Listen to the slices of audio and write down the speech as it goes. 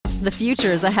The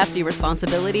future is a hefty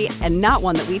responsibility and not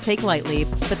one that we take lightly.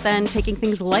 But then taking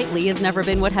things lightly has never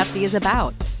been what Hefty is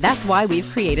about. That's why we've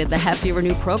created the Hefty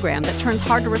Renew program that turns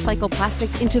hard-to-recycle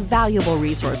plastics into valuable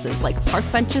resources like park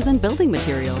benches and building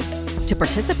materials. To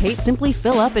participate, simply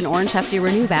fill up an orange Hefty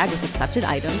Renew bag with accepted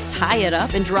items, tie it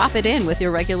up, and drop it in with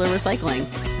your regular recycling.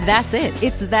 That's it.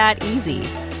 It's that easy.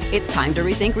 It's time to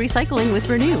rethink recycling with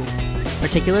Renew.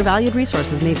 Particular valued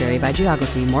resources may vary by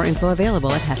geography. More info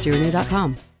available at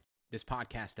heftyrenew.com. This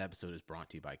podcast episode is brought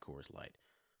to you by Coors Light.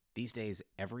 These days,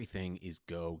 everything is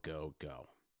go, go, go.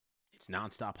 It's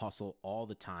nonstop hustle all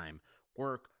the time.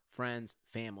 Work, friends,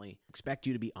 family, expect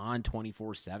you to be on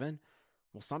 24/7.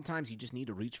 Well, sometimes you just need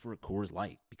to reach for a Coors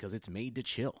Light because it's made to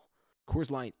chill.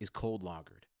 Coors Light is cold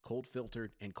lagered, cold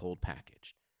filtered, and cold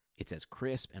packaged. It's as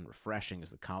crisp and refreshing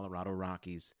as the Colorado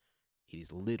Rockies. It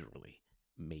is literally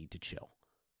made to chill.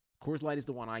 Coors Light is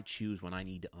the one I choose when I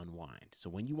need to unwind. So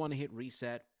when you want to hit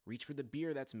reset, reach for the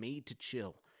beer that's made to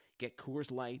chill. Get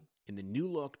Coors Light in the new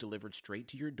look delivered straight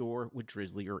to your door with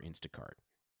Drizzly or Instacart.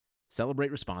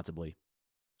 Celebrate responsibly.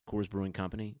 Coors Brewing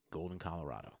Company, Golden,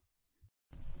 Colorado.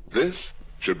 This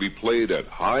should be played at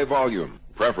high volume,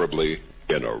 preferably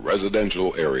in a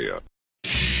residential area.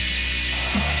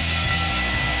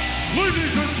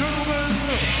 Ladies and gentlemen,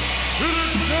 it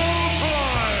is now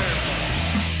time!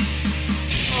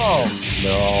 Oh,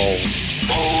 no.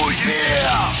 Oh,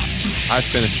 yeah! I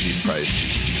finished these fights.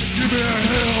 Give me a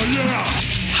hell yeah!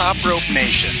 Top Rope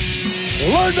Nation.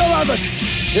 Learn to love it!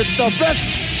 It's the best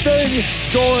thing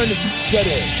going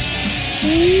today.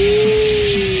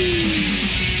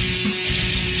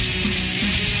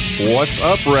 What's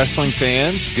up, wrestling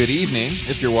fans? Good evening.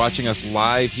 If you're watching us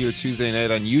live here Tuesday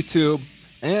night on YouTube,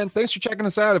 and thanks for checking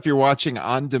us out if you're watching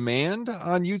on demand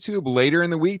on YouTube later in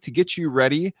the week to get you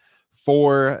ready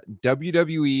for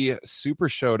WWE Super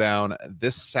Showdown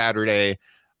this Saturday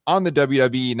on the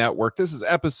WWE Network. This is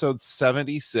episode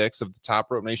 76 of the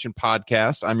Top Rope Nation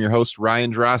podcast. I'm your host,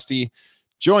 Ryan Drosty,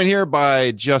 joined here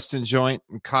by Justin Joint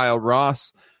and Kyle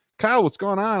Ross. Kyle, what's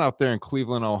going on out there in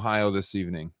Cleveland, Ohio this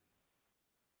evening?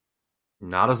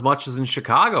 Not as much as in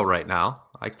Chicago right now.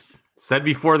 I said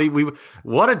before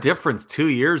what a difference 2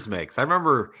 years makes. I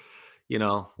remember,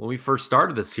 when we first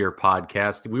started this here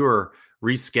podcast, we were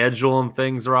rescheduling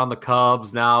things around the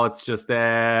Cubs. Now it's just,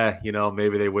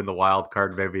 maybe they win the wild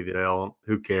card. Maybe they don't.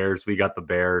 Who cares? We got the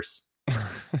Bears.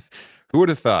 Who would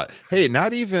have thought? Hey,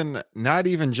 not even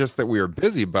just that we were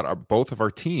busy, but both of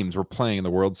our teams were playing in the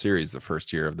World Series the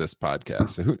first year of this podcast.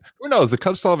 So who knows? The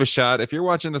Cubs still have a shot. If you're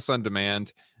watching this on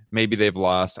demand, maybe they've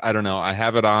lost. I don't know. I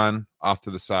have it on off to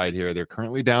the side here. They're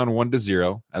currently down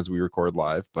 1-0 as we record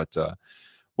live, but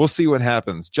we'll see what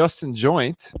happens. Justin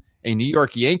Joint, a New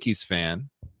York Yankees fan,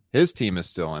 his team is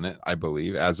still in it, I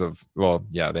believe, they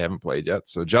haven't played yet.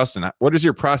 So, Justin, what is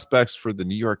your prospects for the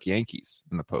New York Yankees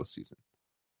in the postseason?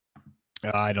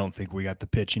 I don't think we got the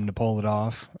pitching to pull it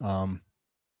off.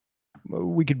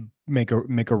 We could make a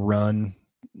run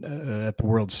at the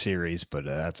World Series, but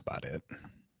that's about it.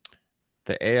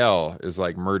 The AL is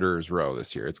like murderer's row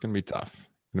this year. It's going to be tough.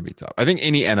 I think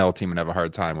any NL team would have a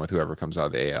hard time with whoever comes out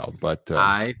of the AL. But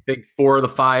I think 4 of the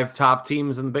 5 top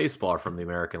teams in baseball are from the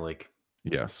American League.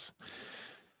 Yes.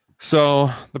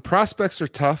 So the prospects are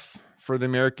tough for the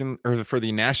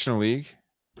National League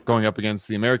going up against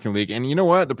the American League. And you know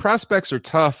what? The prospects are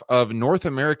tough of North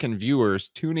American viewers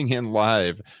tuning in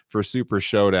live for Super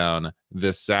Showdown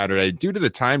this Saturday due to the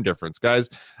time difference. Guys,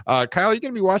 Kyle, you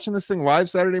going to be watching this thing live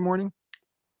Saturday morning?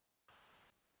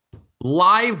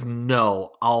 Live,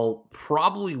 no. I'll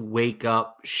probably wake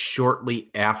up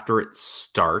shortly after it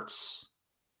starts,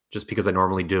 just because I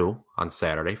normally do on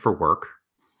Saturday for work.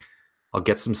 I'll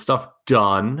get some stuff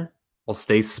done. I'll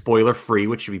stay spoiler-free,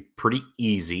 which should be pretty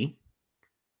easy.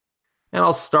 And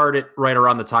I'll start it right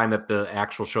around the time that the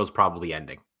actual show's probably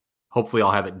ending. Hopefully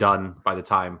I'll have it done by the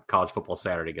time College Football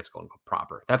Saturday gets going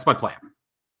proper. That's my plan.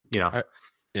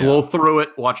 Blow through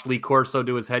it, watch Lee Corso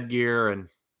do his headgear, and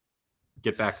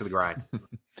get back to the grind.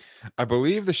 I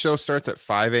believe the show starts at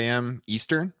 5 a.m.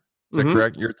 Eastern. Is that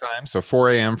correct? Your time? So 4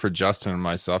 a.m. for Justin and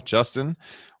myself. Justin,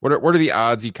 what are the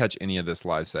odds you catch any of this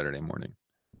live Saturday morning?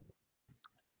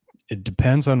 It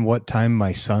depends on what time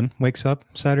my son wakes up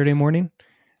Saturday morning.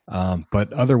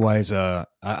 But otherwise,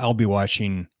 I'll be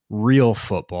watching real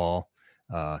football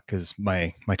because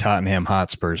my Tottenham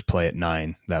Hotspurs play at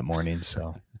 9 that morning.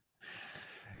 So.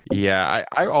 Yeah,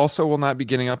 I also will not be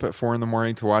getting up at 4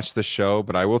 a.m. to watch the show,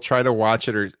 but I will try to watch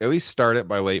it or at least start it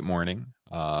by late morning.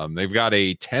 They've got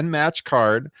a 10-match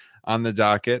card on the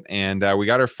docket, and we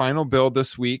got our final build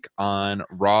this week on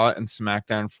Raw and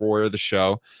SmackDown for the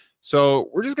show. So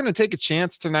we're just going to take a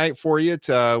chance tonight for you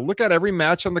to look at every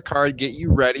match on the card, get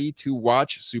you ready to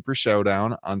watch Super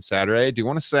Showdown on Saturday. I do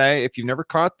want to say, if you've never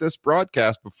caught this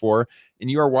broadcast before and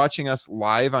you are watching us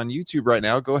live on YouTube right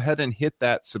now, go ahead and hit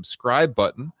that subscribe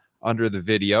button under the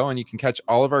video, and you can catch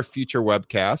all of our future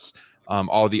webcasts.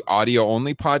 All the audio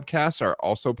only podcasts are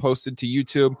also posted to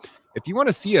YouTube. If you want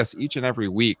to see us each and every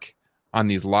week on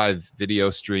these live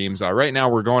video streams, right now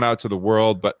we're going out to the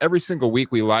world, but every single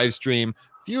week we live stream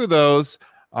few of those.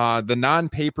 The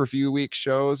non-pay-per-view week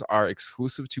shows are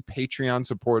exclusive to Patreon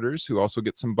supporters who also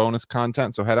get some bonus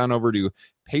content. So head on over to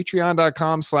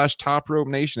patreon.com/Top Rope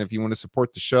Nation if you want to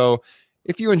support the show.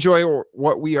 If you enjoy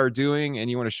what we are doing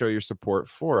and you want to show your support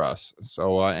for us.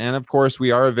 So, and of course, we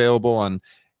are available on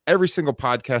every single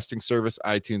podcasting service: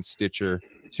 iTunes, Stitcher,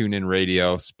 TuneIn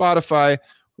Radio, Spotify,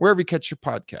 wherever you catch your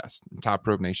podcast,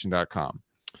 topropenation.com.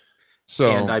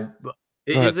 So, and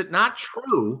is it not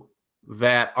true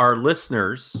that our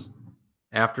listeners,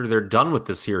 after they're done with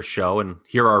this here show and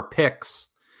hear our picks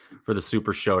for the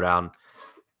Super Showdown,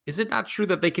 is it not true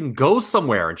that they can go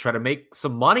somewhere and try to make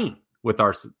some money with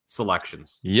our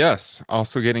selections? Yes,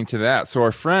 also getting to that. So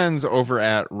our friends over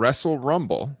at Wrestle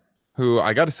Rumble, who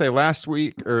I got to say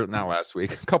a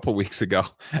couple weeks ago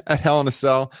at Hell in a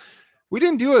Cell, we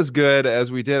didn't do as good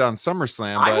as we did on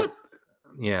SummerSlam.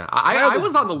 I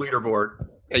was on the leaderboard.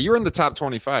 Yeah, you were in the top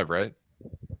 25, right?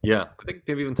 Yeah, I think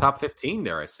maybe even top 15,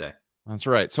 dare I say. That's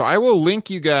right. So I will link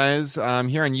you guys here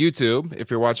on YouTube, if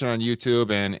you're watching on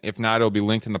YouTube, and if not, it'll be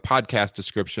linked in the podcast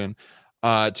description,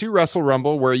 to Wrestle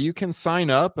Rumble, where you can sign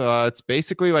up. It's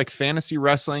basically like fantasy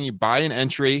wrestling. You buy an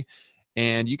entry,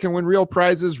 and you can win real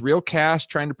prizes, real cash,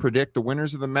 trying to predict the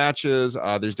winners of the matches.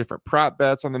 There's different prop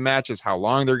bets on the matches, how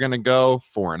long they're going to go,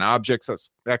 foreign objects,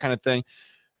 that kind of thing.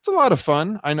 It's a lot of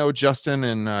fun. I know Justin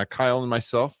and Kyle and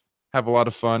myself have a lot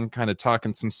of fun kind of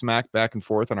talking some smack back and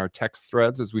forth on our text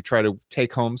threads as we try to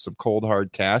take home some cold,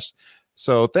 hard cash.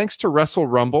 So thanks to Wrestle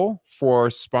Rumble for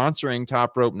sponsoring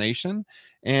Top Rope Nation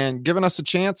and giving us a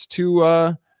chance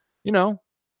to,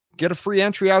 get a free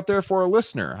entry out there for a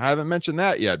listener. I haven't mentioned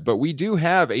that yet, but we do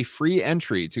have a free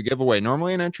entry to give away.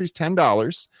 Normally an entry is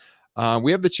 $10.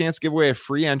 We have the chance to give away a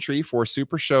free entry for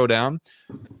Super Showdown.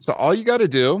 So all you got to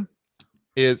do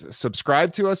is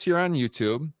subscribe to us here on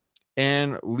YouTube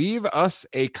and leave us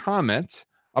a comment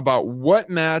about what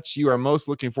match you are most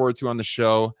looking forward to on the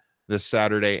show this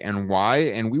Saturday and why.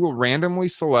 And we will randomly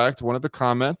select one of the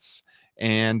comments,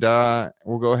 and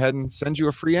we'll go ahead and send you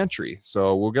a free entry.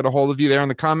 So we'll get a hold of you there in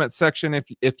the comment section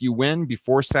if you win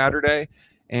before Saturday,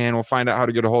 and we'll find out how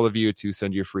to get a hold of you to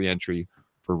send you a free entry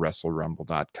for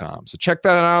WrestleRumble.com. So check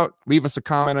that out. Leave us a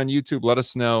comment on YouTube. Let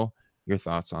us know your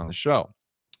thoughts on the show.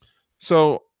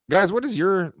 So, guys, what is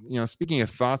your, speaking of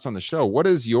thoughts on the show, what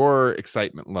is your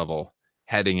excitement level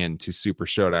heading into Super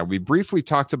Showdown? We briefly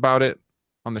talked about it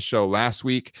on the show last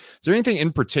week. Is there anything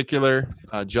in particular,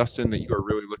 Justin, that you are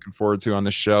really looking forward to on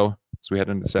the show as we head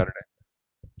into Saturday?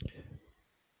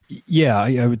 Yeah,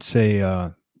 I would say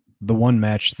the one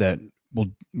match that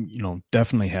will,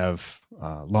 definitely have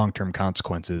long-term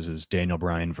consequences is Daniel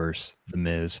Bryan versus The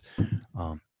Miz.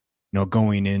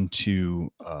 Going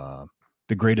into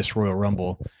the Greatest Royal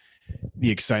Rumble,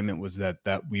 the excitement was that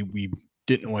we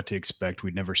didn't know what to expect.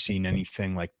 We'd never seen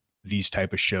anything like these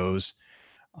type of shows.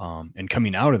 And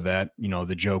coming out of that,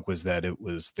 the joke was that it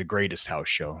was the greatest house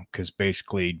show because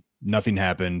basically nothing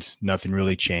happened, nothing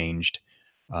really changed.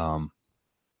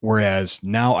 Whereas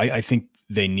now I think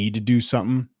they need to do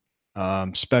something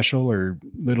special or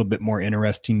a little bit more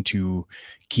interesting to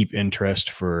keep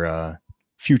interest for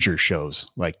future shows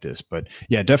like this. But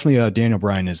yeah, definitely Daniel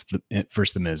Bryan is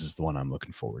versus The Miz is the one I'm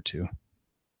looking forward to.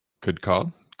 Good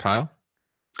call. Kyle?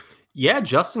 Yeah,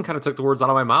 Justin kind of took the words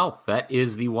out of my mouth. That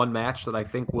is the one match that I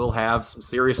think will have some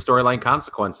serious storyline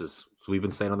consequences. As we've been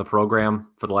saying on the program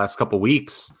for the last couple of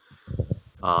weeks.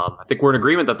 I think we're in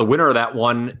agreement that the winner of that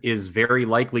one is very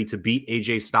likely to beat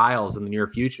AJ Styles in the near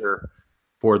future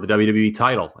for the WWE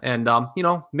title. And,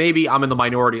 maybe I'm in the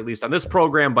minority, at least on this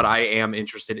program, but I am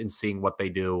interested in seeing what they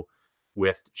do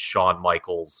with Shawn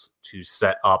Michaels to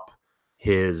set up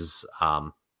his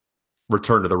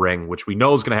return to the ring, which we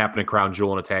know is going to happen in Crown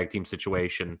Jewel in a tag team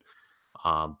situation.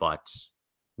 But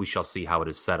we shall see how it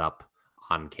is set up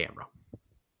on camera.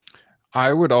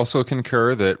 I would also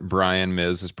concur that Bryan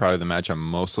Miz is probably the match I'm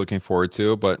most looking forward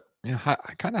to, but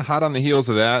kind of hot on the heels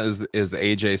of that is the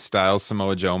AJ Styles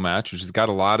Samoa Joe match, which has got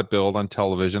a lot of build on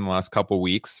television the last couple of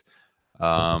weeks.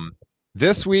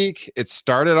 This week, it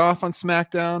started off on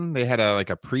SmackDown. They had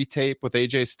a pre-tape with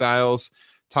AJ Styles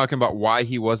talking about why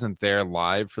he wasn't there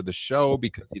live for the show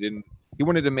because he he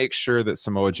wanted to make sure that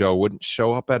Samoa Joe wouldn't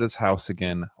show up at his house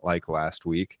again like last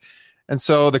week. And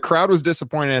so the crowd was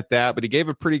disappointed at that, but he gave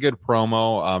a pretty good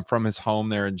promo from his home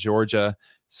there in Georgia,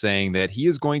 saying that he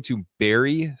is going to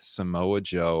bury Samoa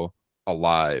Joe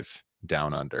alive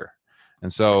down under.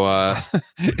 And so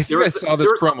if you guys saw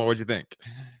this promo, what'd you think?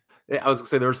 I was going to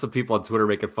say, there were some people on Twitter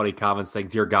making funny comments saying,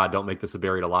 dear God, don't make this a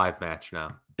buried alive match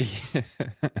now.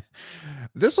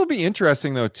 This will be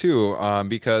interesting, though, too,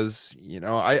 because,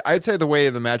 I'd say the way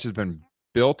the match has been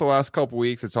built the last couple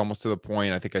weeks, it's almost to the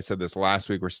point, I think I said this last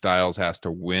week, where Styles has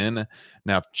to win.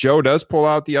 Now, if Joe does pull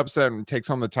out the upset and takes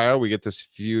home the title, we get this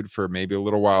feud for maybe a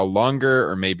little while longer,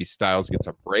 or maybe Styles gets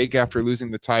a break after losing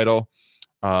the title.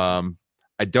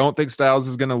 I don't think Styles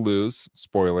is going to lose.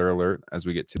 Spoiler alert, as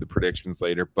we get to the predictions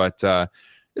later. But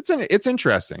it's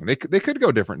interesting. They could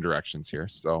go different directions here.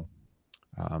 So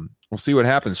we'll see what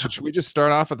happens. Should we just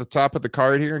start off at the top of the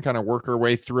card here and kind of work our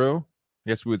way through? I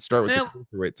guess we would start with the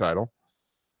cruiserweight title.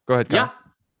 Go ahead, Kyle. Yeah.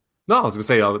 No, I was going to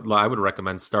say I would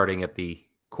recommend starting at the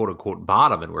quote-unquote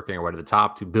bottom and working our way to the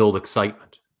top to build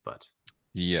excitement. But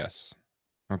yes.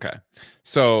 Okay,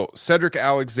 so Cedric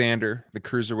Alexander, the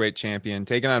Cruiserweight champion,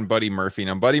 taking on Buddy Murphy.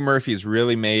 Now, Buddy Murphy's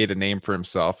really made a name for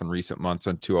himself in recent months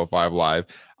on 205 Live.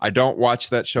 I don't watch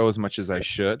that show as much as I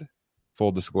should,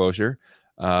 full disclosure.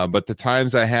 But the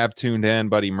times I have tuned in,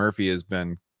 Buddy Murphy has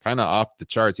been kind of off the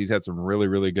charts. He's had some really,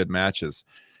 really good matches.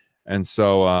 And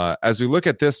so as we look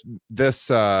at this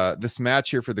match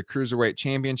here for the Cruiserweight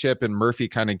Championship and Murphy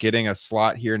kind of getting a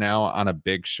slot here now on a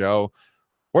big show,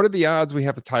 what are the odds we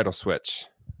have a title switch?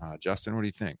 Justin, what do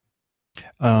you think?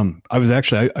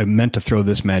 I meant to throw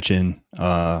this match in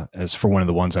as for one of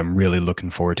the ones I'm really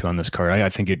looking forward to on this card. I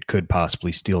think it could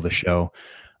possibly steal the show.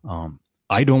 I'm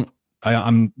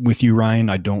with you, Ryan.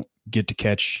 I don't get to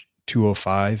catch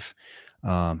 205.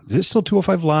 Is it still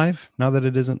 205 Live now that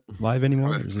it isn't live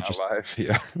anymore? It's not live.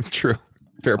 Yeah, true.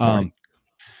 Fair point.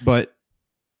 But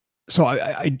so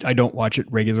I don't watch it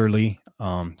regularly.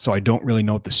 So I don't really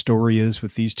know what the story is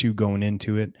with these two going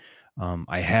into it.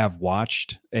 I have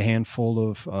watched a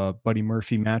handful of Buddy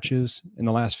Murphy matches in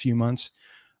the last few months.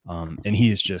 And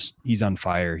he's on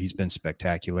fire. He's been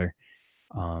spectacular.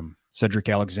 Cedric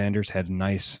Alexander's had a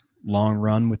nice long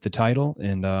run with the title.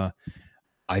 And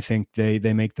I think they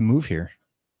make the move here.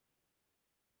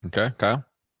 Okay, Kyle.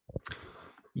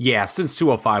 Yeah, since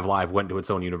 205 Live went to its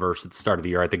own universe at the start of the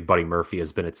year, I think Buddy Murphy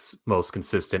has been its most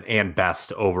consistent and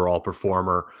best overall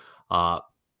performer.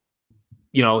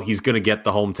 He's going to get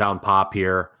the hometown pop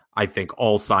here. I think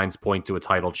all signs point to a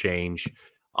title change.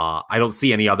 I don't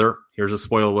see any other. Here's a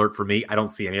spoiler alert for me. I don't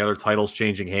see any other titles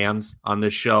changing hands on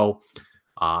this show.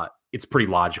 It's pretty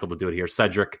logical to do it here.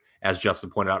 Cedric, as Justin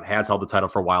pointed out, has held the title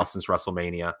for a while since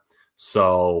WrestleMania.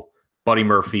 So Buddy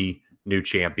Murphy, new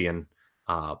champion.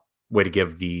 Way to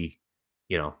give the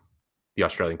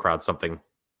Australian crowd something,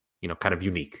 kind of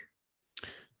unique.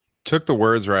 Took the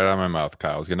words right out of my mouth,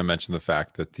 Kyle. I was going to mention the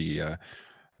fact that the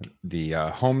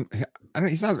home,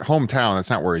 he's not hometown. That's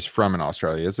not where he's from in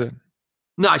Australia, is it?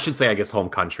 No, I should say, I guess home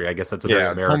country. I guess that's a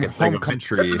very American thing. Home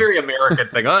country. That's a very American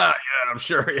thing. Yeah, I'm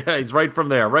sure. Yeah, he's right from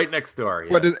there, right next door.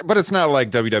 Yeah. But it's not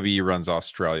like WWE runs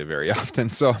Australia very often.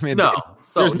 So, I mean,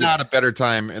 there's not a better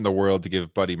time in the world to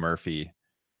give Buddy Murphy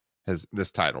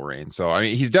this title reign. So, I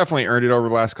mean, he's definitely earned it over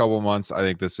the last couple of months. I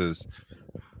think this is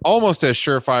almost as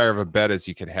surefire of a bet as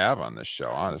you could have on this show,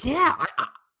 honestly. Yeah,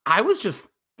 I was just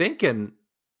thinking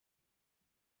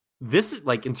this,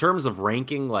 like, in terms of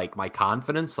ranking, like, my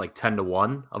confidence, like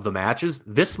 10-1 of the matches,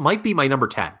 this might be my number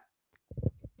 10.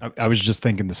 I was just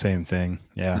thinking the same thing.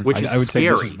 Yeah. Which I would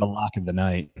scary. say this is the lock of the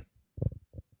night.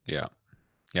 Yeah.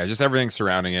 Yeah. Just everything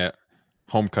surrounding it.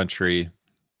 Home country.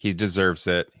 He deserves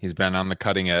it. He's been on the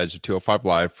cutting edge of 205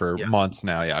 Live for months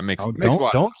now. Yeah. It makes a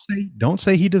lot of sense. Don't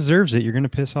say he deserves it. You're going to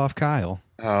piss off Kyle.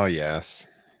 Oh, yes.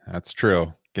 That's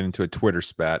true. Get into a Twitter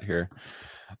spat here.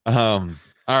 All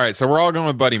right. So we're all going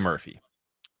with Buddy Murphy.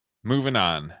 Moving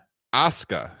on.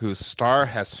 Asuka, whose star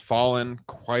has fallen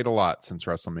quite a lot since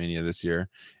WrestleMania this year,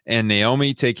 and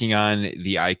Naomi taking on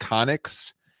the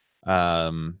Iconics.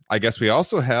 I guess we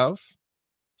also have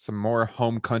some more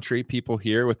home country people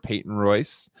here with Peyton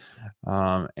Royce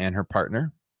and her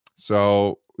partner.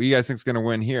 So who do you guys think is going to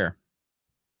win here?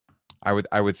 I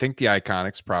would think the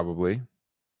Iconics probably.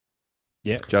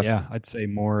 Yeah, Justin? Yeah, I'd say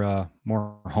more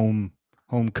home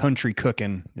country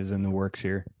cooking is in the works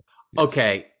here. Yes.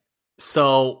 Okay,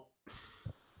 so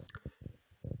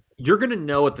you're going to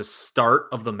know at the start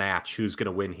of the match who's going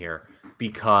to win here,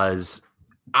 because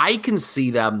I can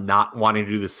see them not wanting to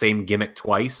do the same gimmick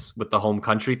twice with the home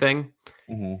country thing.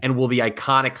 Mm-hmm. And will the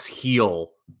Iconics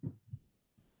heal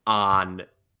on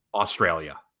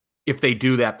Australia? if they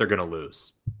do that, they're going to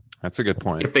lose. That's a good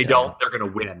point. If they don't, they're going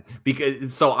to win.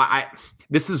 Because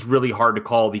this is really hard to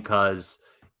call because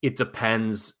it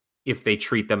depends if they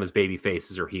treat them as baby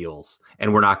faces or heels,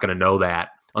 and we're not going to know that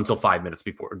until 5 minutes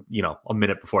before, a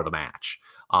minute before the match.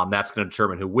 That's going to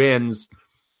determine who wins.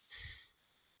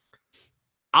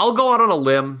 I'll go out on a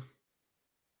limb,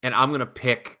 and I'm going to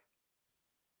pick.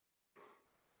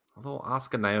 Although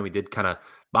Asuka and Naomi did kind of,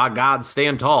 by God,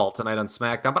 stand tall tonight on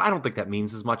SmackDown, but I don't think that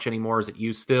means as much anymore as it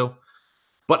used to.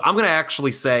 But I'm going to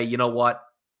actually say, you know what?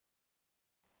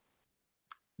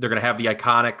 They're going to have the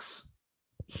Iconics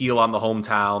heel on the home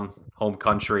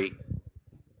country.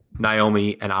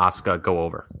 Naomi and Asuka go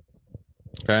over.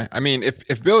 Okay. I mean,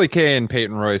 if Billie Kay and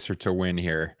Peyton Royce are to win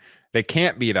here, they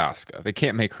can't beat Asuka. They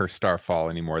can't make her star fall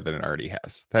any more than it already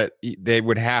has. That they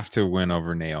would have to win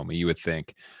over Naomi, you would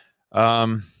think.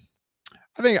 I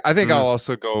think I'll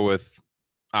also go with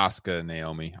Asuka and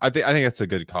Naomi. I think that's a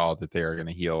good call that they are going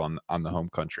to heel on the home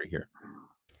country here.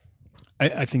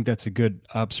 I think that's a good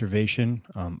observation.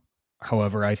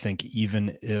 However, I think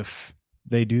even if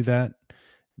they do that,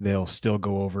 they'll still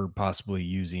go over possibly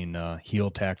using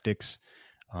heel tactics,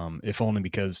 if only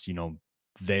because,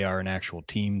 they are an actual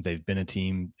team. They've been a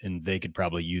team, and they could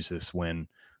probably use this win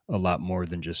a lot more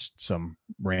than just some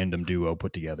random duo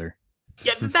put together.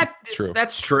 Yeah,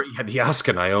 that's true. Yeah, the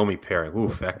Asuka Naomi pairing.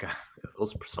 Oof, that guy,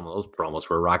 some of those promos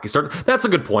were a rocky start. That's a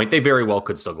good point. They very well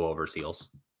could still go over as heels.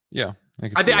 Yeah,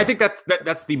 I think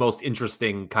that's the most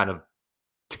interesting kind of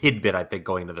tidbit. I think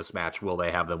going into this match, will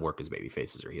they have them work as baby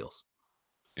faces or heels?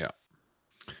 Yeah.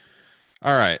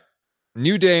 All right.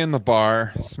 New Day in the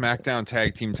bar, SmackDown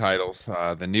tag team titles.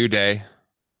 The New Day,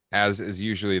 as is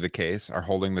usually the case, are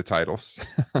holding the titles.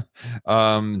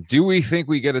 Do we think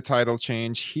we get a title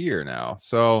change here now?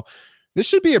 So this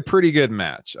should be a pretty good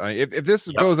match. If this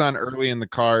goes on early in the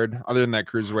card, other than that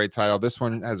cruiserweight title, this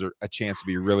one has a chance to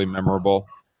be really memorable.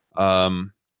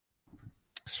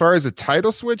 As far as a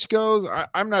title switch goes,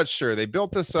 I'm not sure. They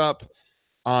built this up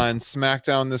on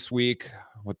SmackDown this week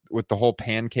with the whole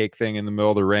pancake thing in the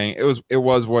middle of the ring. It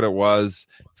was what it was.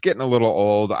 It's getting a little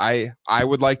old. I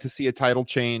would like to see a title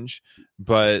change,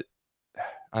 but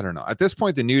I don't know. At this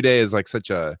point, the New Day is like it's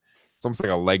almost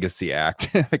like a legacy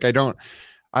act. Like I don't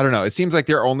know. It seems like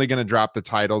they're only going to drop the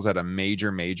titles at a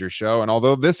major show. And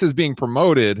although this is being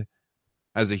promoted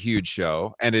as a huge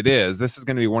show, and this is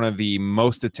going to be one of the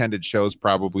most attended shows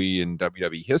probably in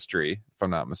WWE history, if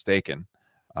I'm not mistaken.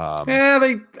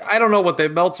 I don't know what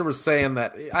Meltzer was saying,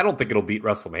 that I don't think it'll beat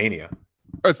WrestleMania.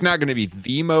 It's not going to be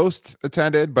the most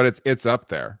attended, but it's up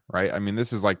there, right? I mean,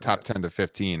 this is like top 10 to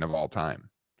 15 of all time,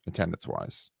 attendance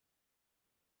wise.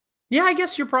 Yeah, I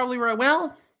guess you're probably right.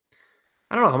 Well,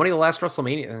 I don't know how many of the last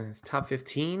WrestleMania top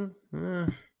 15.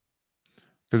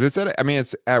 Because it's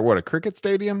at what, a cricket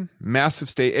stadium, massive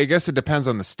stage. I guess it depends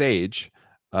on the stage.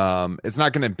 It's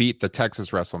not going to beat the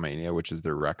Texas WrestleMania, which is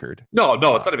their record. No,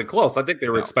 it's not even close. I think they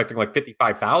were expecting like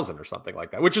 55,000 or something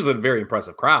like that, which is a very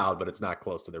impressive crowd, but it's not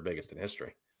close to their biggest in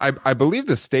history. I believe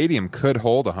the stadium could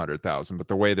hold 100,000, but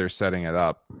the way they're setting it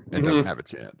up, it doesn't have a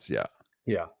chance.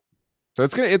 Yeah. So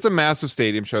it's a massive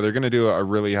stadium show. They're going to do a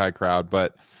really high crowd,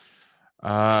 but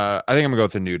I think I'm going to go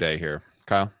with the New Day here.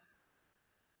 Kyle?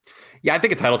 Yeah, I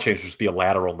think a title change would just be a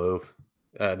lateral move.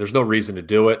 There's no reason to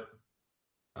do it.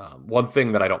 One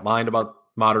thing that I don't mind about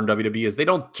modern WWE is they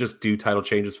don't just do title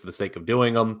changes for the sake of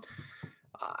doing them.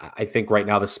 I think right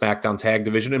now the SmackDown tag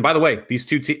division, and by the way, these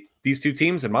two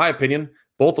teams, in my opinion,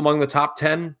 both among the top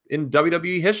 10 in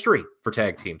WWE history for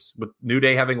tag teams, with New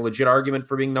Day having a legit argument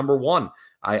for being number one.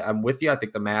 I'm with you. I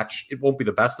think the match, it won't be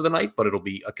the best of the night, but it'll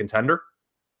be a contender.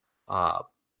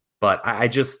 But I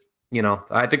just,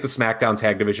 I think the SmackDown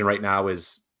tag division right now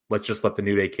is, let's just let the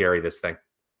New Day carry this thing.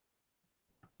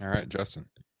 All right, Justin.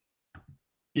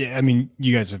 Yeah, I mean,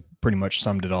 you guys have pretty much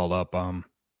summed it all up. I'm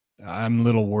a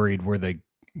little worried where they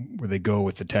go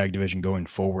with the tag division going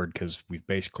forward, because we've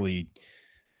basically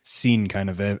seen kind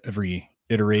of every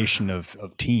iteration of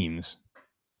teams.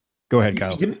 Go ahead,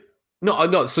 Kyle.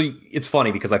 No. So it's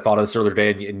funny because I thought of this earlier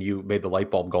today, and you made the light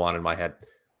bulb go on in my head.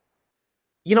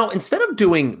 Instead of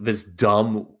doing this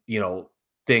dumb,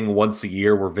 thing once a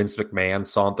year where Vince McMahon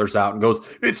saunters out and goes,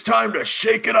 "It's time to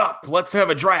shake it up. Let's have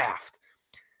a draft."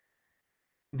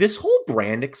 This whole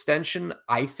brand extension,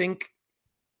 I think,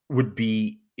 would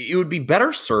be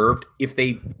better served if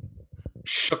they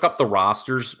shook up the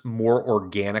rosters more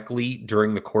organically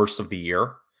during the course of the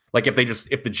year. Like if the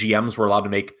GMs were allowed to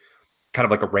make kind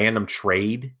of like a random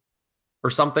trade or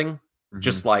something,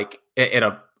 just like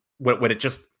when it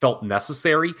just felt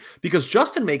necessary. Because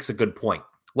Justin makes a good point.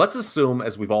 Let's assume,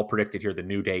 as we've all predicted here, the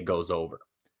New Day goes over.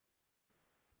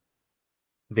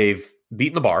 They've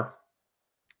beaten the bar.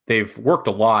 They've worked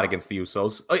a lot against the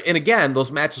Usos. And again,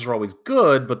 those matches are always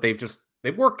good, but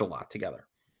they've worked a lot together.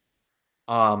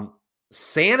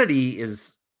 Sanity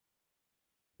is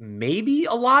maybe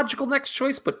a logical next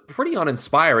choice, but pretty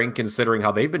uninspiring considering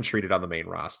how they've been treated on the main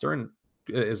roster. And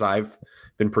as I've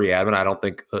been pretty adamant, I don't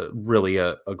think really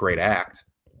a great act.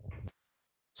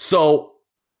 So,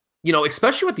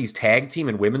 especially with these tag team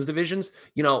and women's divisions,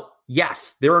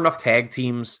 yes, there are enough tag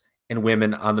teams and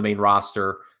women on the main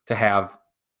roster to have,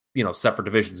 separate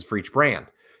divisions for each brand.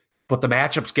 But the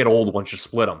matchups get old once you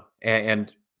split them.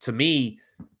 And to me,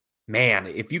 man,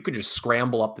 if you could just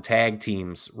scramble up the tag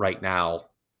teams right now,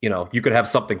 you could have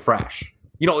something fresh.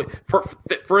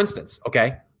 For instance,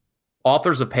 okay,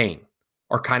 Authors of Pain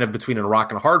are kind of between a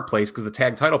rock and a hard place because the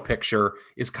tag title picture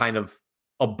is kind of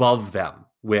above them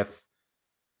with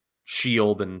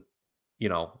Shield and,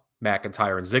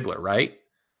 McIntyre and Ziggler, right?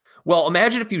 Well,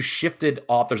 imagine if you shifted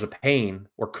Authors of Pain,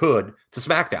 or could, to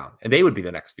SmackDown, and they would be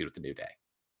the next feud at the New Day.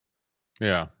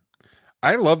 Yeah.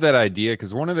 I love that idea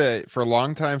because for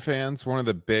longtime fans, one of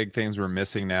the big things we're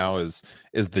missing now is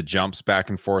the jumps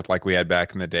back and forth like we had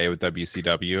back in the day with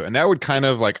WCW. And that would kind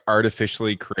of like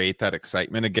artificially create that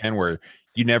excitement again where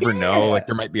you never know, like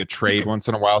there might be a trade once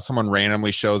in a while. Someone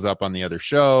randomly shows up on the other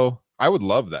show. I would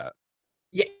love that.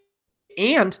 Yeah.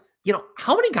 And,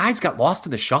 how many guys got lost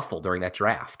in the shuffle during that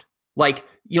draft? Like,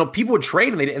 people would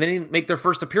trade and they didn't make their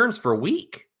first appearance for a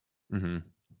week. Mm-hmm.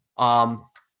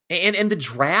 And the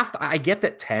draft, I get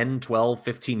that 10, 12,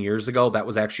 15 years ago, that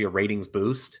was actually a ratings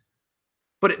boost,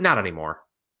 but not anymore.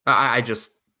 I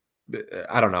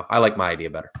don't know. I like my idea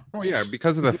better. Oh yeah.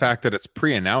 Because of the fact that it's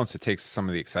pre-announced, it takes some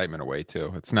of the excitement away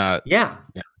too. It's not, yeah,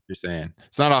 you're saying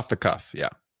it's not off the cuff. Yeah.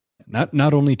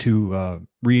 Not only to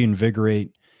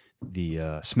reinvigorate the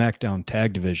SmackDown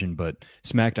tag division, but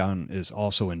SmackDown is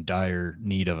also in dire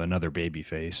need of another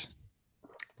babyface.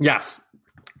 Yes.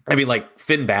 I mean, like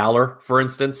Finn Balor, for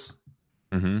instance,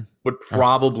 would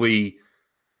probably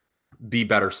be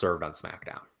better served on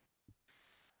SmackDown.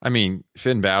 I mean,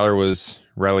 Finn Balor was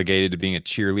relegated to being a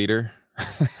cheerleader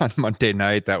on Monday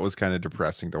night. That was kind of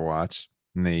depressing to watch.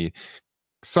 In the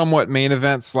somewhat main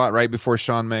event slot right before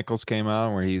Shawn Michaels came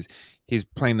out, where he's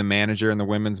playing the manager in the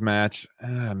women's match.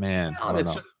 Man,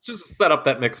 it's just set up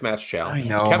that mixed match challenge. I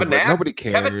know, Kevin Nash, nobody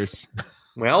cares.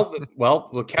 Well,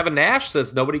 Kevin Nash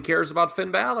says nobody cares about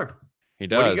Finn Balor. He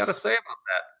does. What do you got to say about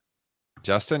that?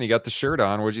 Justin, you got the shirt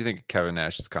on. What do you think of Kevin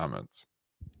Nash's comments?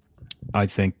 I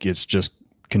think it's just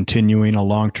continuing a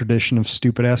long tradition of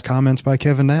stupid ass comments by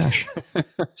Kevin Nash.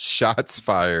 Shots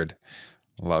fired.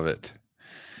 Love it.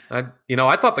 I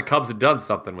thought the Cubs had done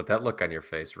something with that look on your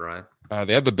face, Ryan.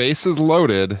 They have the bases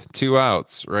loaded, 2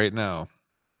 outs right now.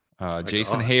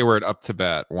 Jason Hayward up to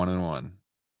bat, 1-1.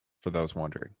 For those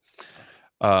wondering.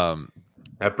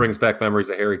 That brings back memories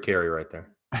of Harry Carey right there.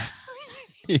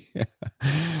 Yeah.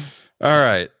 All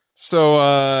right.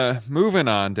 So moving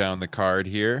on down the card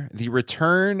here, the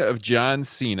return of John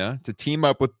Cena to team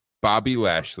up with Bobby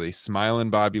Lashley, smiling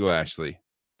Bobby Lashley,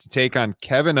 to take on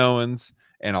Kevin Owens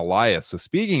and Elias. So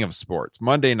speaking of sports,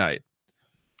 Monday night.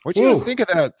 What do you guys think of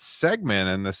that segment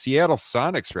and the Seattle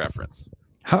Sonics reference?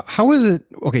 How is it?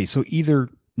 Okay, so either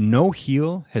no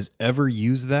heel has ever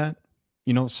used that,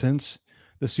 since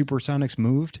the Supersonics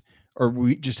moved, or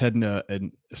we just had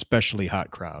an especially hot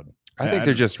crowd. I think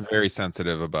they're just very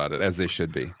sensitive about it, as they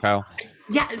should be. Kyle?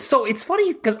 Yeah, so it's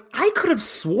funny because I could have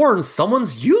sworn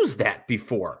someone's used that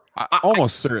before.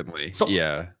 Almost certainly. So,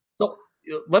 yeah. So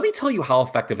let me tell you how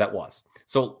effective that was.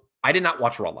 So I did not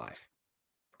watch Raw live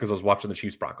because I was watching the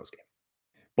Chiefs-Broncos game.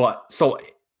 But so,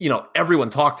 everyone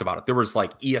talked about it. There was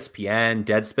like ESPN,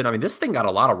 Deadspin. I mean, this thing got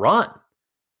a lot of run,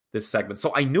 this segment.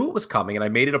 So I knew it was coming, and I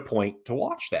made it a point to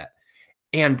watch that.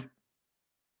 And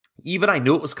even I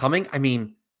knew it was coming. I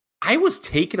mean, I was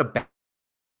taken aback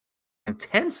how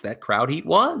intense that crowd heat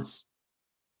was.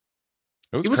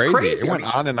 It was crazy. It went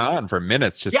on and on for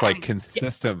minutes, just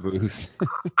consistent boost.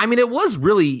 I mean, it was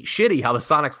really shitty how the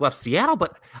Sonics left Seattle,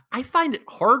 but I find it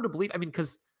hard to believe. I mean,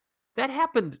 because that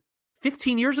happened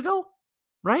 15 years ago,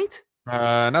 right?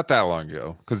 Not that long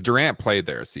ago, because Durant played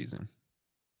there a season.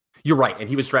 You're right, and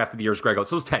he was drafted the years ago,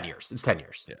 so it was 10 years. It's 10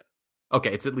 years. Yeah.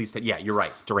 Okay, it's at least, you're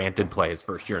right. Durant did play his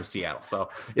first year in Seattle, so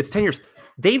it's 10 years.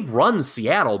 They've run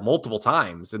Seattle multiple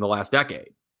times in the last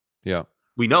decade. Yeah.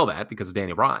 We know that because of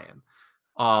Daniel Bryan.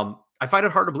 I find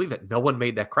it hard to believe that no one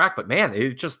made that crack, but man,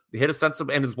 it just hit a sense of,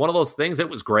 and it's one of those things. It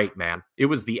was great, man. It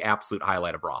was the absolute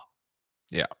highlight of Raw.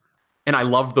 Yeah. And I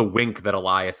love the wink that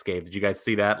Elias gave. Did you guys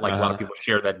see that? Like a lot of people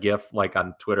share that GIF like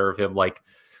on Twitter of him like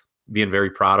being very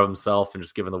proud of himself and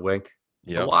just giving the wink.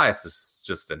 Yep. Elias is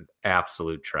just an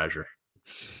absolute treasure.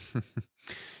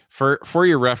 For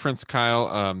your reference,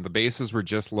 Kyle, the bases were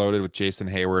just loaded with Jason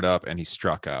Hayward up, and he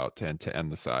struck out to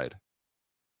end the side.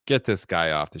 Get this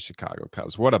guy off the Chicago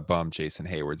Cubs. What a bum Jason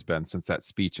Hayward's been since that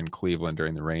speech in Cleveland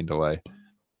during the rain delay.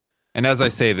 And as I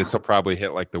say, this will probably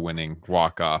hit like the winning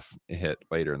walk-off hit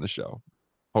later in the show.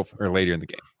 Or later in the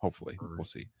game. Hopefully. We'll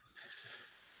see.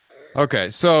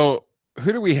 Okay, so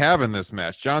who do we have in this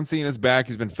match? John Cena's back.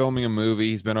 He's been filming a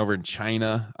movie. He's been over in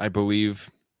China, I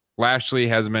believe. Lashley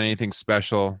hasn't been anything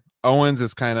special. Owens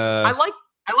is kind of... I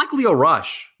like Leo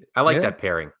Rush. I like that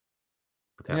pairing.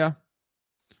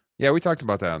 Yeah, we talked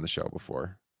about that on the show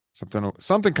before.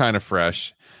 Something kind of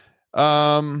fresh.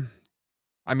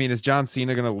 I mean, is John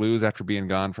Cena going to lose after being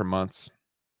gone for months?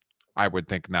 I would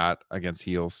think not against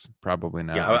heels. Probably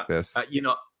not like this.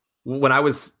 When I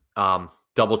was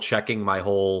double checking my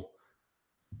whole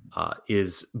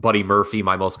is Buddy Murphy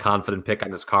my most confident pick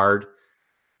on this card,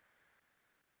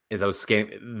 as I was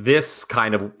scanning, this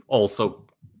kind of also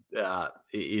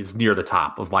is near the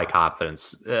top of my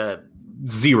confidence.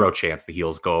 Zero chance the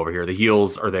heels go over here. The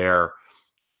heels are there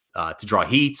to draw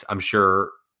heat. I'm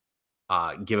sure,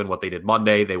 given what they did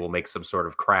Monday, they will make some sort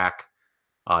of crack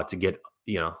to get,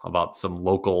 about some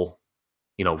local,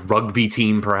 rugby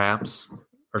team perhaps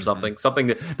or something. Something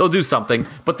that they'll do something.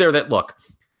 But they're that look.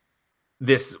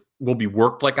 This will be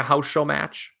worked like a house show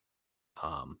match.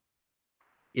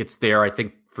 It's there, I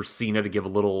think, for Cena to give a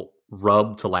little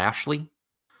rub to Lashley.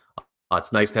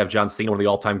 It's nice to have John Cena, one of the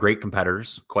all-time great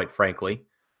competitors, quite frankly,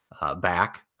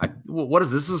 back. What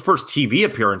is this? This is his first TV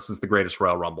appearance since the Greatest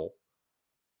Royal Rumble.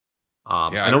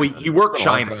 I know he worked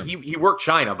China. He worked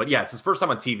China, but yeah, it's his first time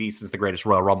on TV since the Greatest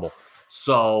Royal Rumble.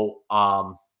 So,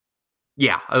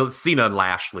 Cena and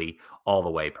Lashley all the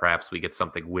way. Perhaps we get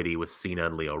something witty with Cena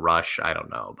and Leo Rush. I don't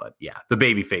know, but yeah, the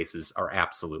baby faces are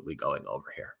absolutely going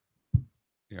over here.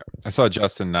 Yeah, I saw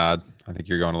Justin nod. I think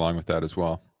you're going along with that as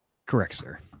well. Correct,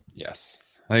 sir. Yes,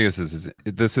 I think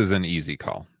this is an easy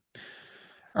call.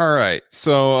 All right,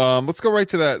 so let's go right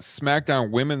to that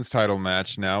SmackDown Women's Title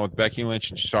match now with Becky Lynch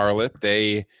and Charlotte.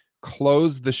 They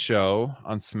closed the show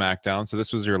on SmackDown, so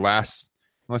this was your last,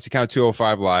 unless you count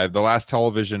 205 Live, the last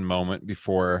television moment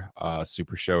before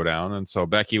Super Showdown. And so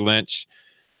Becky Lynch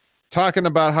talking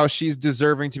about how she's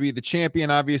deserving to be the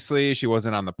champion. Obviously, she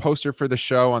wasn't on the poster for the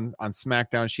show on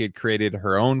SmackDown. She had created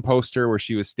her own poster where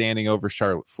she was standing over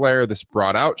Charlotte Flair. This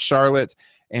brought out Charlotte.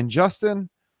 And Justin,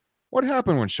 what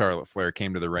happened when Charlotte Flair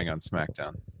came to the ring on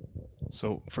SmackDown?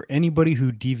 So for anybody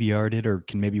who DVR'd it or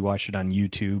can maybe watch it on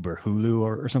YouTube or Hulu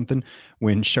or something,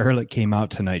 when Charlotte came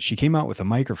out tonight, she came out with a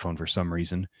microphone for some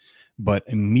reason, but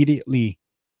immediately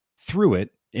threw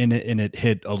it and it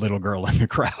hit a little girl in the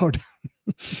crowd.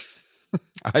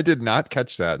 I did not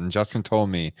catch that, and Justin told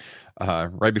me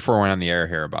right before I went on the air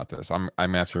here about this. I'm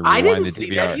after rewind I didn't the see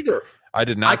DVR. that either. I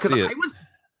did not see it.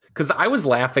 Because I was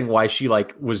laughing why she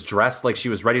was dressed like she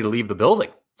was ready to leave the building,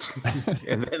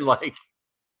 and then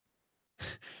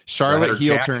Charlotte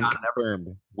heel turn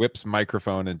confirmed. Whips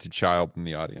microphone into child in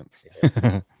the audience.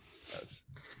 Yes.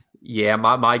 Yeah,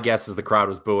 my guess is the crowd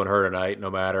was booing her tonight, no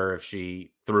matter if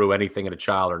she threw anything at a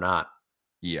child or not.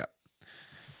 Yeah.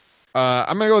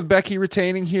 I'm going to go with Becky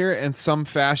retaining here in some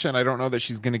fashion. I don't know that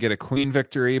she's going to get a clean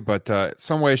victory, but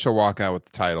some way she'll walk out with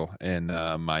the title, in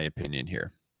my opinion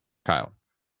here. Kyle.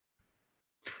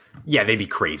 Yeah, they'd be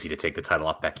crazy to take the title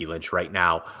off Becky Lynch right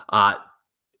now.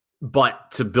 But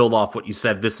to build off what you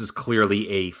said, this is clearly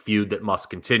a feud that must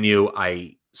continue.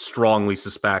 I strongly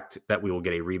suspect that we will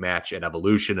get a rematch at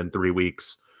Evolution in 3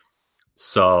 weeks.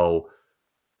 So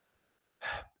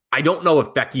I don't know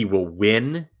if Becky will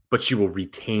win, but she will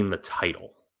retain the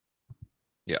title.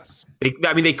 Yes.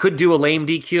 They could do a lame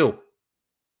DQ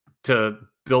to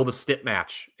build a stip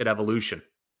match at Evolution.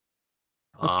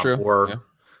 That's true. Or,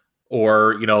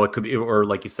 it could be, or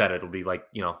like you said, it'll be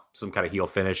some kind of heel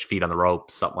finish, feet on the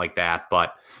rope, something like that.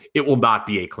 But it will not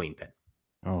be a clean pin.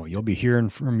 Oh, you'll be hearing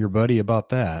from your buddy about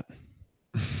that.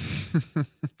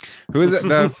 Who is it?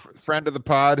 The friend of the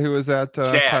pod? Who is that?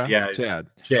 Chad. Yeah.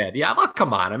 Chad. Yeah. Well,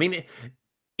 come on. I mean,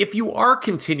 if you are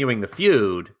continuing the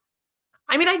feud,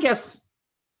 I guess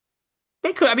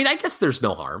they could. I guess there's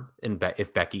no harm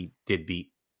if Becky did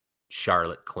beat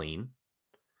Charlotte clean,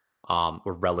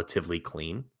 or relatively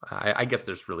clean. I guess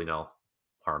there's really no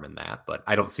harm in that, but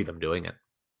I don't see them doing it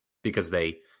because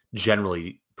they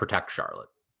generally protect Charlotte.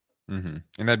 Mm-hmm.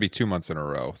 And that'd be 2 months in a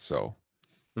row, so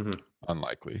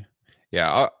unlikely.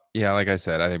 Yeah, like I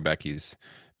said, I think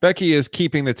Becky is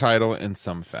keeping the title in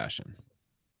some fashion.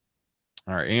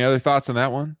 All right, any other thoughts on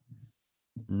that one?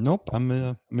 Nope, I'm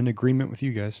in agreement with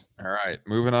you guys. All right,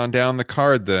 moving on down the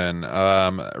card then.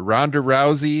 Ronda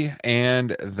Rousey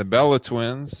and the Bella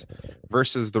Twins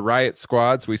versus the Riot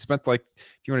Squads. We spent if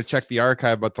you want to check the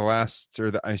archive about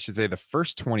I should say the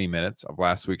first 20 minutes of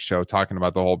last week's show talking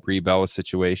about the whole Brie Bella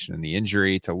situation and the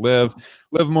injury to Liv.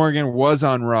 Liv Morgan was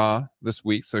on Raw this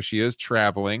week, so she is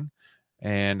traveling.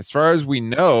 And as far as we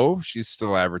know, she's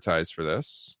still advertised for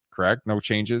this. Correct? No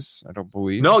changes, I don't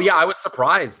believe. No, yeah, I was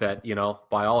surprised that,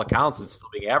 by all accounts, it's still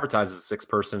being advertised as a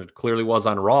 6-person. It clearly was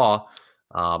on Raw.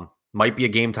 Might be a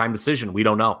game time decision. We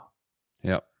don't know.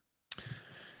 Yep.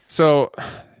 So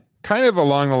kind of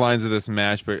along the lines of this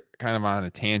match, but kind of on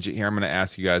a tangent here, I'm going to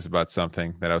ask you guys about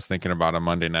something that I was thinking about on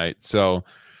Monday night. So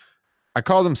I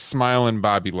called him Smiling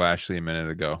Bobby Lashley a minute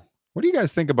ago. What do you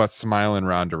guys think about Smiling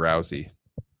Ronda Rousey?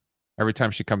 Every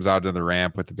time she comes out to the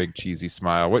ramp with a big cheesy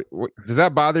smile. What does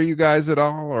that bother you guys at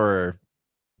all? Or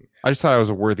I just thought it was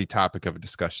a worthy topic of a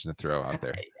discussion to throw out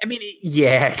there. I mean,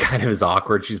 yeah, it kind of is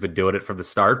awkward. She's been doing it from the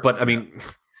start. But, I mean,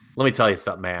 let me tell you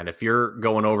something, man. If you're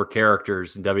going over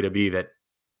characters in WWE that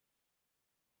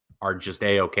are just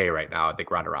A-okay right now, I think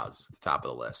Ronda Rousey is at the top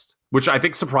of the list, which I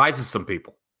think surprises some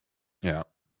people. Yeah.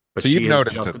 But so you've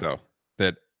noticed it, though,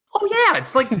 that... Oh, yeah,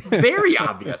 it's very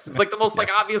obvious. It's the most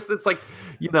obvious. It's I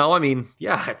mean,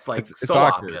 yeah, it's it's so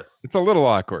awkward. obvious. It's a little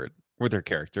awkward with her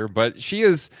character, but she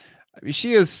is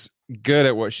good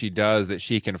at what she does, that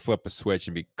she can flip a switch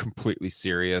and be completely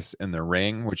serious in the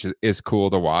ring, which is cool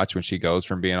to watch when she goes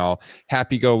from being all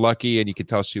happy-go-lucky, and you can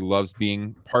tell she loves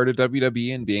being part of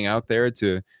WWE and being out there,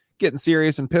 to getting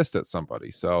serious and pissed at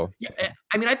somebody. So yeah,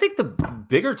 I mean, I think the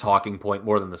bigger talking point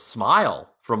more than the smile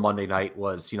from Monday night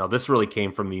was, this really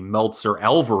came from the Meltzer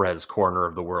Alvarez corner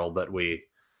of the world that we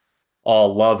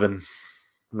all love and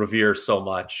revere so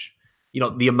much.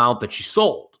 The amount that she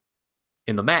sold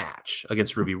in the match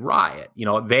against Ruby Riott.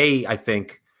 They, I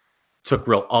think, took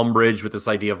real umbrage with this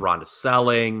idea of Ronda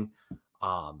selling.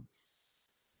 I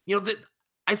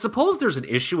suppose there's an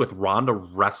issue with Ronda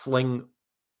wrestling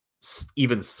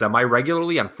even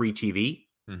semi-regularly on free TV.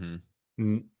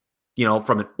 Mm-hmm.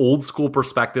 From an old school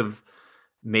perspective,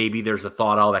 maybe there's a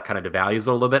thought, that kind of devalues it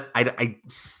a little bit. I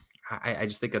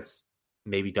just think that's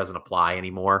maybe doesn't apply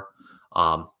anymore.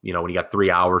 When you got 3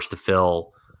 hours to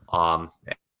fill, and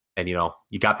you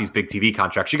got these big TV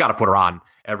contracts, you got to put her on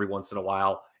every once in a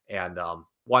while. And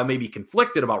while I may be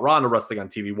conflicted about Ronda wrestling on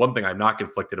TV, one thing I'm not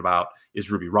conflicted about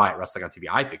is Ruby Riott wrestling on TV.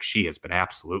 I think she has been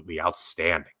absolutely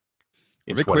outstanding.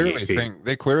 They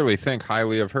clearly think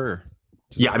highly of her.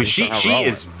 Yeah, I mean, she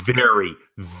is very,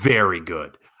 very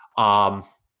good. But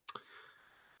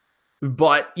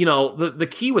the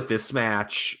key with this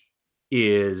match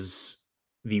is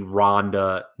the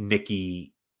Ronda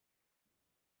Nikki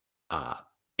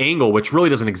angle, which really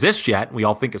doesn't exist yet. And we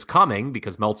all think is coming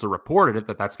because Meltzer reported it,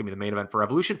 that's going to be the main event for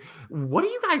Evolution. What do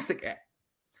you guys think?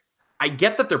 I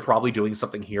get that they're probably doing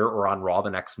something here or on Raw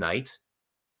the next night,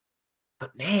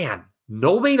 but man,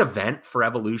 no main event for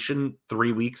Evolution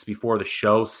 3 weeks before the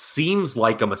show seems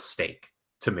like a mistake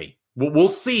to me. We'll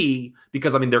see,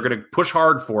 because, I mean, they're going to push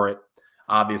hard for it,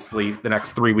 obviously, the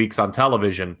next 3 weeks on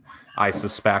television, I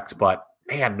suspect. But,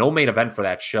 man, no main event for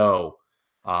that show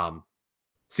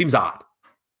seems odd.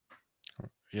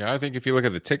 Yeah, I think if you look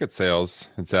at the ticket sales,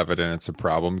 it's evident it's a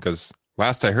problem, because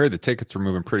last I heard, the tickets were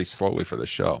moving pretty slowly for the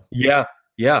show. Yeah.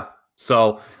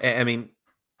 So, I mean,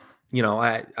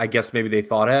 I guess maybe they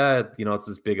thought, it's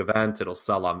this big event, it'll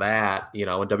sell on that, and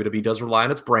WWE does rely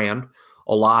on its brand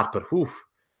a lot, but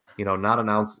not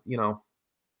announcing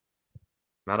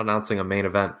a main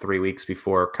event 3 weeks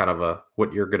before kind of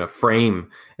what you're going to frame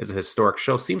as a historic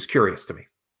show seems curious to me.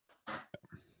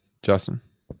 Justin?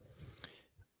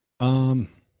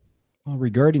 Well,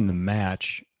 regarding the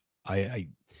match, I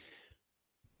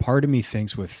part of me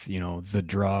thinks with, the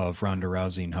draw of Ronda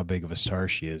Rousey and how big of a star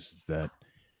she is, that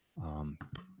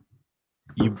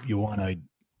you want to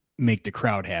make the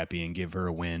crowd happy and give her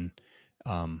a win.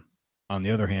 On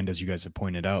the other hand, as you guys have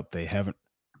pointed out, they haven't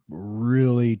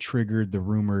really triggered the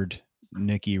rumored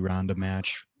Nikki Ronda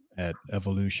match at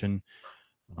Evolution.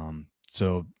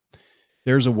 So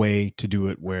there's a way to do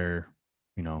it where,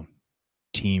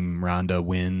 Team Ronda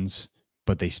wins,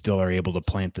 but they still are able to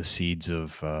plant the seeds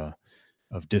of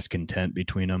discontent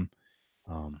between them.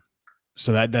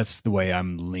 So that's the way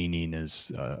I'm leaning,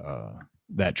 is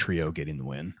that trio getting the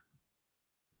win.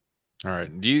 All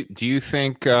right. Do you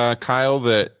think, Kyle,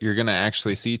 that you're going to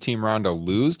actually see Team Ronda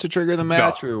lose to trigger the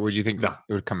match, or would you think it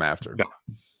would come after?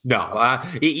 No.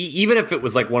 Even if it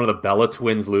was like one of the Bella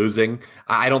twins losing,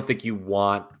 I don't think you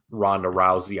want Ronda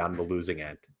Rousey on the losing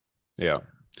end. Yeah.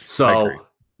 So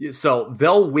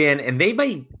they'll win, and they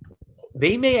may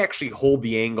actually hold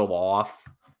the angle off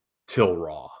till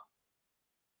Raw.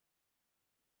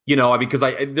 Because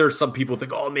there's some people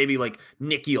think, oh, maybe like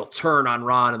Nikki will turn on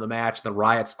Ron in the match and the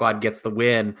Riot Squad gets the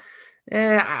win.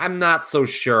 I'm not so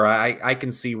sure. I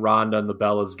can see Ronda and the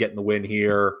Bellas getting the win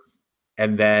here.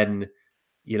 And then,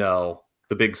 the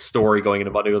big story going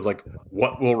into Monday was like,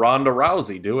 what will Ronda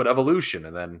Rousey do at Evolution?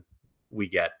 And then we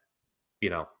get,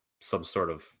 some sort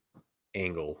of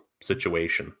angle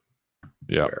situation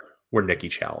where Nikki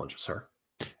challenges her.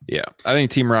 Yeah, I think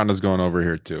Team Ronda's going over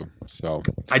here too. So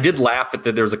I did laugh at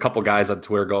that. There's a couple guys on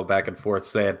Twitter going back and forth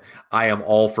saying, I am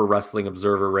all for Wrestling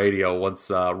Observer Radio once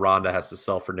Ronda has to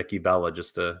sell for Nikki Bella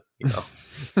just to,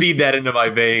 feed that into my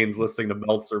veins, listening to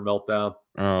Meltzer meltdown.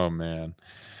 Oh, man.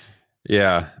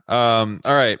 Yeah. All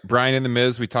right. Brian and The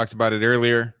Miz, we talked about it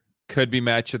earlier. Could be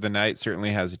match of the night.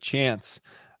 Certainly has a chance.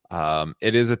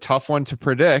 It is a tough one to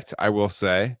predict, I will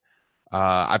say.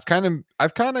 I've kind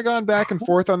of gone back and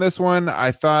forth on this one.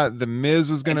 I thought The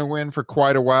Miz was going to win for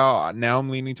quite a while. Now I'm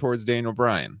leaning towards Daniel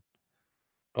Bryan.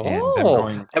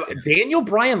 Daniel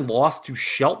Bryan lost to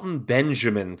Shelton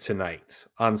Benjamin tonight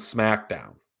on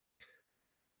SmackDown.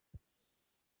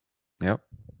 Yep.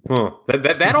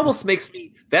 That almost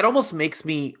makes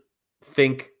me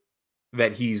think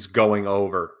that he's going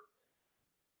over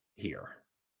here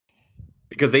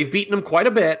because they've beaten him quite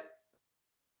a bit,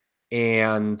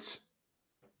 and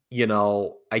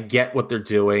I get what they're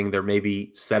doing. They're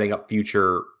maybe setting up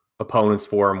future opponents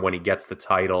for him when he gets the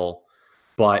title,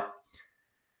 but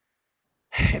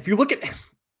if you look at,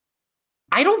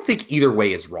 I don't think either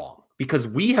way is wrong because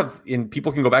we have, and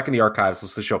people can go back in the archives,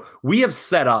 listen to the show. We have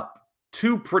set up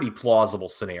two pretty plausible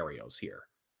scenarios here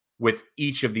with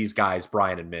each of these guys,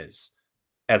 Bryan and Miz,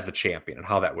 as the champion and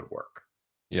how that would work.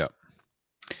 Yeah.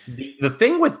 The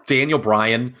thing with Daniel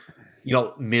Bryan,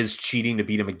 Miz cheating to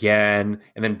beat him again,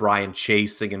 and then Bryan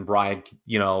chasing and Bryan,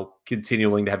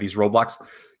 continuing to have these roadblocks,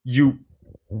 you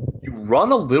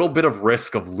run a little bit of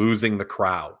risk of losing the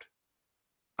crowd.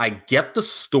 I get the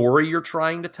story you're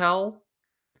trying to tell,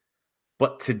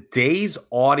 but today's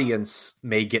audience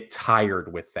may get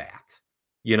tired with that.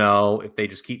 If they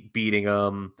just keep beating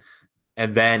him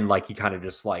and then he kind of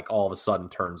just all of a sudden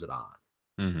turns it on.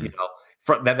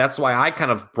 Mm-hmm. That's why I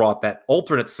kind of brought that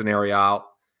alternate scenario out.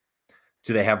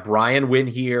 Do they have Bryan win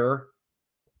here,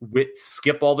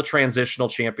 skip all the transitional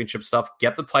championship stuff,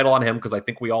 get the title on him? Because I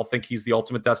think we all think he's the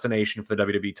ultimate destination for the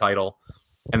WWE title.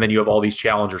 And then you have all these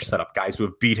challengers set up, guys who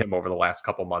have beat him over the last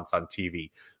couple months on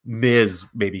TV. Miz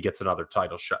maybe gets another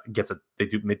title shot. They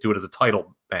do it as a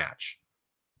title match.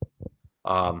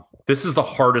 This is the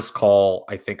hardest call,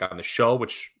 I think, on the show,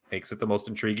 which makes it the most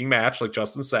intriguing match, like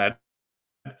Justin said.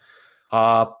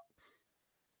 God,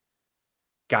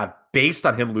 based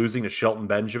on him losing to Shelton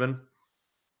Benjamin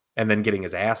and then getting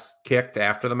his ass kicked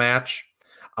after the match,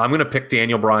 I'm going to pick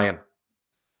Daniel Bryan.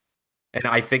 And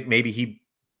I think maybe he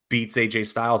beats AJ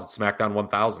Styles at SmackDown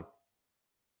 1000.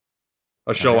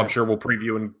 A show I'm sure we'll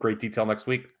preview in great detail next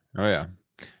week. Oh, yeah.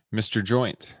 Mr.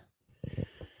 Joint.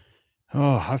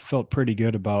 Oh, I felt pretty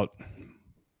good about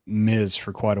Miz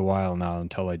for quite a while now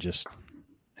until I just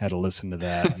had to listen to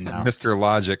that. And now, Mr.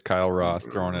 Logic, Kyle Ross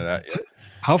throwing it at you.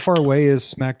 How far away is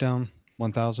SmackDown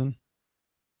 1000?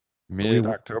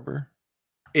 Mid-October?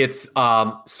 It's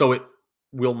so it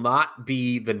will not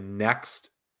be the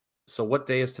next. So what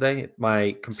day is today?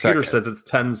 My computer says it's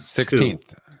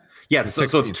 16th. Yes, so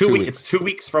it's 2 weeks. It's 2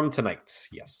 weeks from tonight.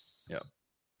 Yes. Yeah.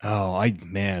 Oh,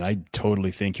 I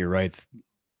totally think you're right.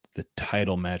 The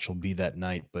title match will be that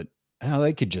night, but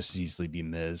that could just as easily be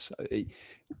Miz.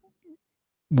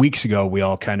 Weeks ago, we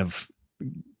all kind of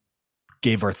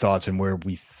gave our thoughts on where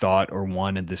we thought or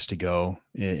wanted this to go,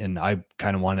 and I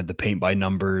kind of wanted the paint by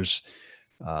numbers,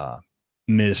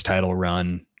 Miz title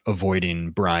run,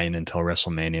 avoiding Bryan until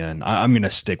WrestleMania, and I'm going to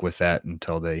stick with that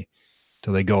until they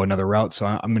go another route. So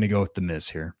I'm going to go with the Miz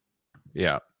here.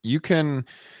 Yeah, you can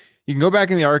go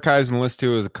back in the archives and listen to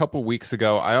it. It was a couple weeks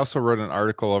ago. I also wrote an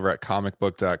article over at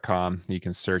comicbook.com. You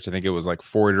can search. I think it was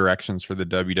 4 directions for the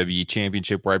WWE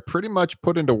Championship, where I pretty much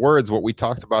put into words what we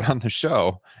talked about on the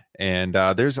show. And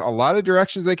there's a lot of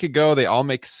directions they could go. They all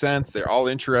make sense. They're all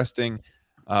interesting.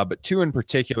 But 2 in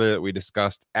particular that we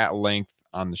discussed at length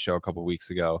on the show a couple weeks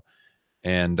ago.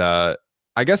 And I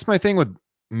guess my thing with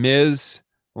Miz,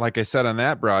 like I said on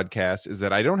that broadcast, is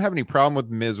that I don't have any problem with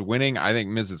Miz winning. I think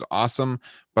Miz is awesome,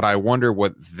 but I wonder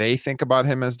what they think about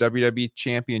him as WWE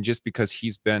champion, just because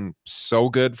he's been so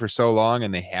good for so long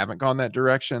and they haven't gone that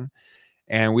direction.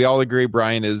 And we all agree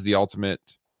Bryan is the ultimate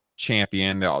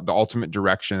champion, the ultimate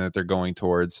direction that they're going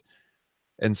towards.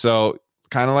 And so,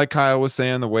 kind of like Kyle was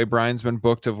saying, the way Bryan's been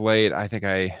booked of late, I think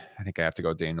I have to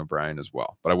go Daniel Bryan as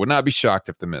well. But I would not be shocked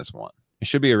if the Miz won. It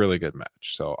should be a really good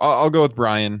match. So I'll go with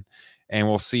Bryan. and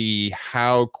we'll see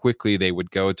how quickly they would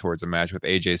go towards a match with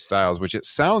AJ Styles, which it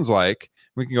sounds like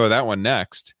we can go to that one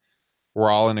next.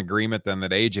 We're all in agreement then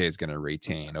that AJ is going to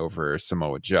retain over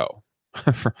Samoa Joe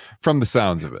from the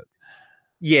sounds of it.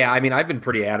 Yeah, I mean, I've been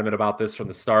pretty adamant about this from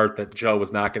the start that Joe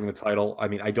was not getting the title. I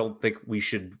mean, I don't think we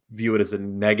should view it as a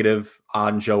negative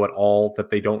on Joe at all,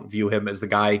 that they don't view him as the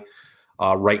guy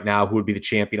right now who would be the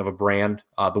champion of a brand.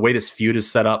 The way this feud is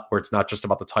set up, where it's not just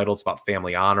about the title, it's about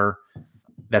family honor.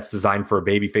 That's designed for a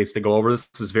babyface to go over. This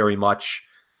is very much,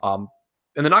 and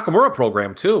the Nakamura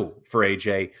program too for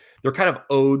AJ. They're kind of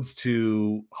odes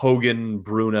to Hogan,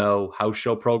 Bruno, house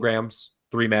show programs,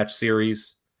 3-match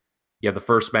series. You have the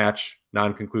first match,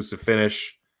 non-conclusive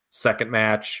finish. Second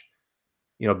match,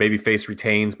 babyface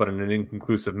retains, but in an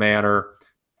inconclusive manner.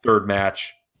 Third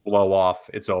match, blow off.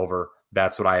 It's over.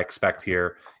 That's what I expect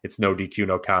here. It's no DQ,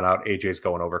 no count out. AJ's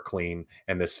going over clean,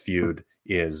 and this feud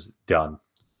is done.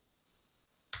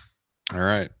 All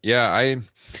right. Yeah, I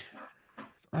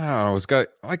don't know, it was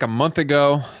like a month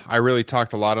ago. I really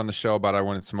talked a lot on the show about I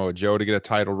wanted Samoa Joe to get a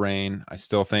title reign. I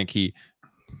still think he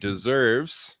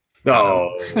deserves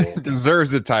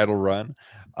a title run.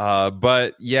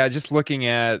 But yeah, just looking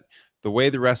at the way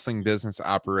the wrestling business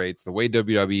operates, the way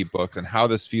WWE books, and how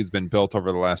this feud's been built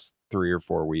over the last 3 or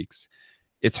 4 weeks,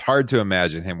 it's hard to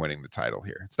imagine him winning the title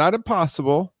here. It's not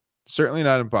impossible, certainly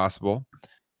not impossible,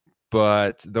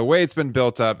 but the way it's been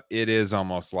built up, it is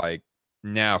almost like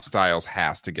now Styles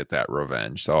has to get that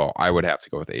revenge. So I would have to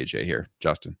go with AJ here.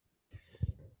 Justin.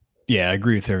 Yeah, I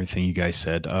agree with everything you guys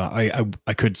said. I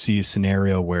could see a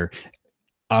scenario where,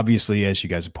 obviously, as you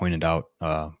guys have pointed out,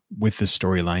 with this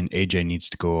storyline, AJ needs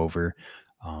to go over.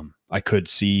 I could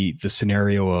see the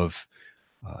scenario of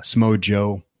Samoa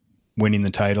Joe winning the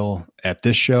title at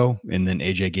this show, and then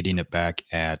AJ getting it back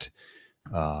at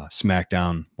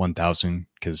SmackDown 1000.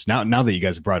 Because now that you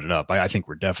guys have brought it up, I think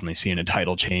we're definitely seeing a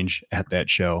title change at that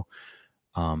show.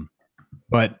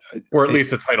 But or at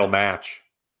least a title match.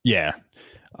 Yeah.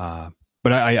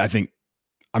 But I think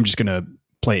I'm just going to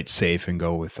play it safe and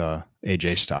go with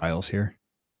AJ Styles here.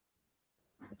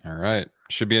 All right.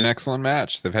 Should be an excellent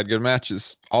match. They've had good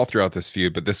matches all throughout this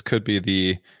feud, but this could be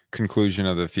the conclusion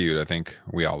of the feud. I think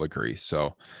we all agree.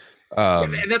 So,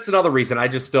 and that's another reason I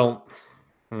just don't.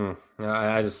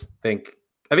 I think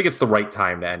it's the right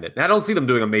time to end it. And I don't see them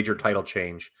doing a major title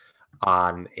change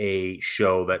on a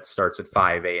show that starts at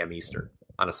 5 a.m. Eastern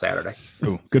on a Saturday.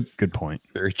 Oh, good point.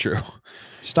 Very true.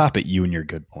 Stop it, you and your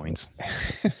good points.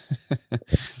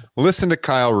 Listen to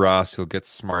Kyle Ross. He'll get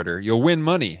smarter. You'll win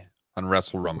money on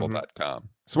WrestleRumble.com.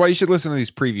 That's why you should listen to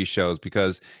these preview shows,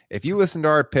 because if you listen to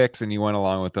our picks and you went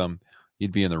along with them,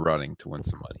 you'd be in the running to win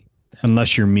some money.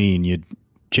 Unless you're me and you'd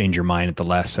change your mind at the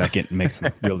last second and make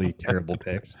some really terrible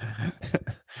picks.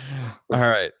 All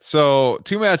right. So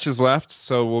 2 matches left.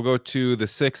 So we'll go to the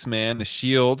 6th man, the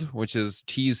Shield, which is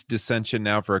teased dissension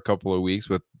now for a couple of weeks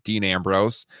with Dean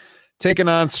Ambrose taking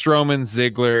on Strowman,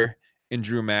 Ziggler, and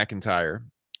Drew McIntyre.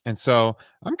 And so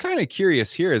I'm kind of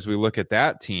curious here as we look at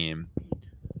that team,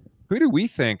 who do we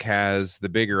think has the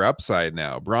bigger upside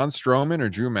now, Braun Strowman or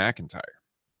Drew McIntyre?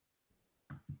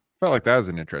 Felt like that was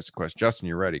an interesting question. Justin,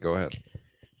 you're ready. Go ahead.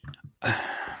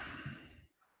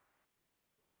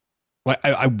 Well,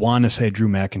 I want to say Drew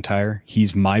McIntyre.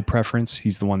 He's my preference.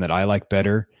 He's the one that I like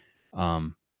better.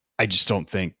 I just don't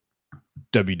think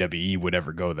WWE would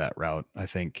ever go that route. I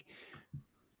think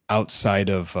outside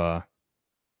of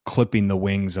clipping the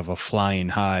wings of a flying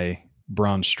high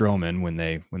Braun Strowman when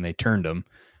they turned him,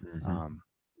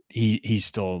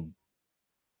 he's the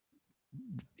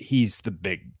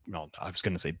big. Well, I was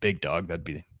going to say big dog. That'd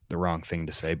be the wrong thing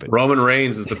to say. But Roman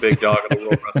Reigns is the big dog of the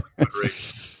World Wrestling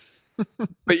Federation.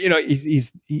 But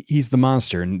he's the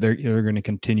monster, and they're going to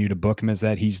continue to book him as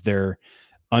that. He's their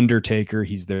Undertaker.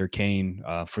 He's their Kane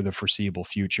for the foreseeable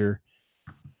future.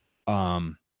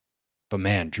 But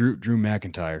man, Drew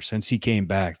McIntyre, since he came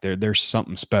back, there's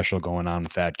something special going on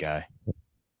with that guy.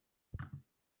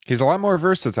 He's a lot more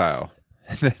versatile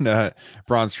than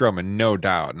Braun Strowman, no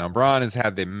doubt. Now, Braun has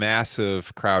had the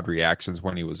massive crowd reactions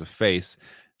when he was a face.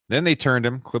 Then they turned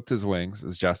him, clipped his wings,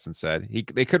 as Justin said.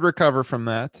 They could recover from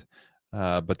that,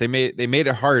 but they made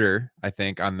it harder, I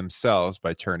think, on themselves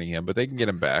by turning him. But they can get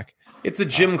him back. It's a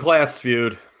gym class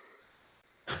feud.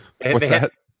 What's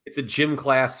that? It's a gym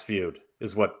class feud,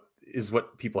 is what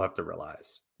people have to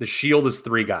realize. The Shield is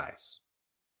 3 guys.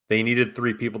 They needed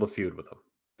 3 people to feud with them.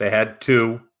 They had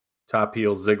 2 top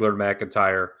heels, Ziggler,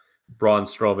 McIntyre. Braun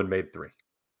Strowman made 3.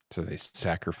 So they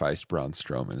sacrificed Braun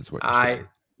Strowman, is what you're saying.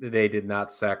 They did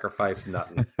not sacrifice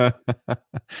nothing.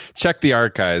 Check the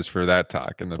archives for that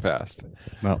talk in the past.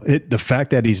 Well, the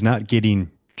fact that he's not getting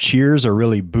cheers or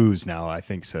really boos now, I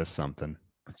think says something.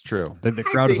 That's true. The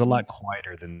crowd is a lot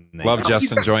quieter than they Love are.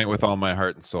 Justin Joint with all my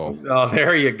heart and soul. Oh,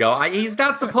 there you go. He's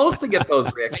not supposed to get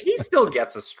those reactions. He still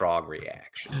gets a strong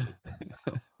reaction.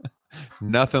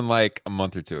 Nothing like a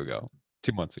month or 2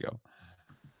 months ago.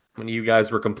 When you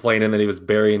guys were complaining that he was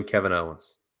burying Kevin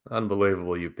Owens.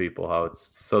 Unbelievable, you people, how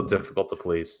it's so difficult to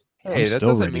please. Hey, I'm that still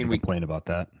doesn't ready mean to we complain about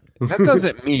that. That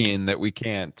doesn't mean that we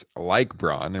can't like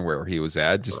Braun and where he was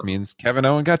at. It just means Kevin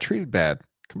Owen got treated bad.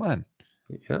 Come on.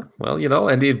 Yeah, well,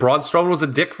 and Braun Strowman was a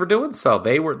dick for doing so.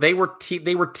 They were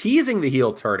teasing the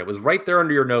heel turn. It was right there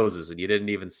under your noses, and you didn't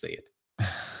even see it.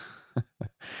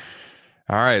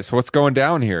 All right, so what's going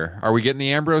down here? Are we getting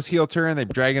the Ambrose heel turn? They're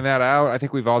dragging that out. I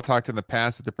think we've all talked in the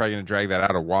past that they're probably going to drag that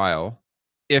out a while,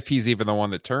 if he's even the one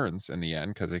that turns in the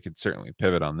end, because they could certainly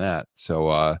pivot on that.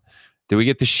 So, do we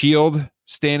get the Shield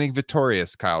standing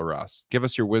victorious, Kyle Ross? Give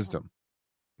us your wisdom.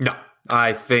 No,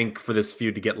 I think for this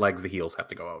feud to get legs, the heels have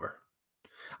to go over.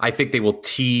 I think they will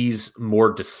tease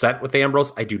more dissent with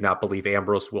Ambrose. I do not believe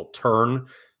Ambrose will turn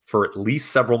for at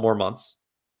least several more months.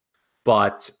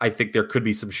 But I think there could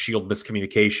be some Shield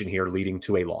miscommunication here leading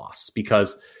to a loss,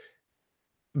 because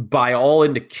by all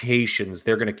indications,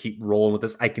 they're going to keep rolling with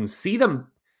this. I can see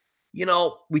them,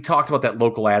 we talked about that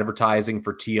local advertising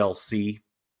for TLC.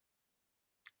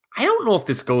 I don't know if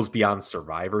this goes beyond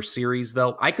Survivor Series,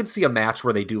 though. I could see a match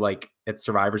where they do like at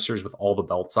Survivor Series with all the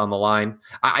belts on the line.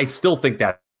 I still think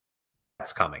that's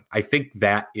coming. I think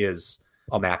that is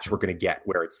a match we're going to get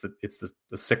where it's the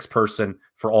 6-person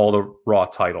for all the Raw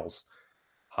titles,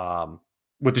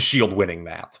 with the Shield winning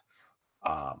that.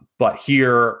 But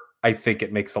here, I think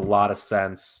it makes a lot of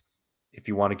sense, if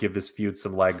you want to give this feud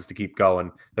some legs to keep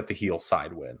going, that the heel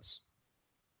side wins.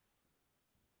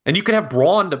 And you could have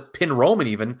Braun to pin Roman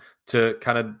even to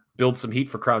kind of build some heat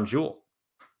for Crown Jewel.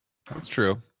 That's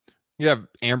true. You have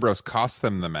Ambrose cost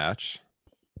them the match.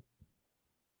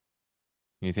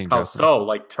 You think? How so?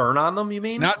 Like turn on them? You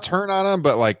mean? Not turn on them,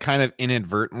 but like kind of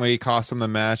inadvertently cost them the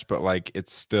match. But like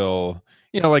it's still,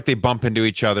 like they bump into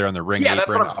each other on the ring apron. That's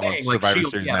what I'm saying. Like Survivor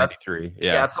Shield, Series '93.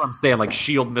 Yeah, that's what I'm saying. Like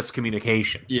Shield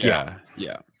miscommunication. Yeah.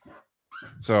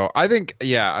 So I think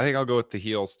I'll go with the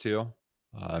heels too.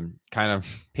 Kind of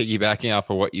piggybacking off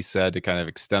of what you said to kind of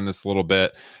extend this a little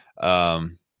bit. But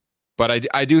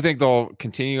I do think they'll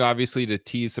continue, obviously, to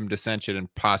tease some dissension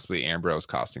and possibly Ambrose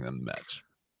costing them the match.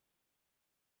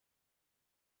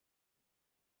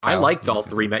 I liked all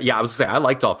three. I was going to say, I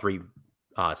liked all three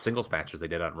singles matches they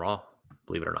did on Raw,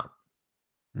 believe it or not.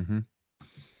 Mm-hmm.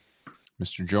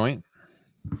 Mr. Joint?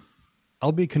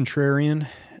 I'll be contrarian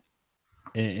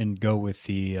and go with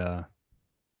the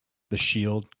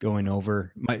Shield going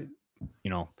over.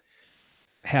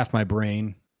 Half my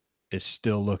brain is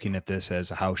still looking at this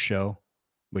as a house show,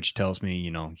 which tells me,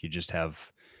 you just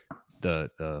have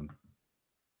the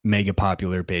mega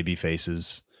popular baby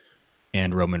faces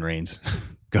and Roman Reigns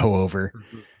go over.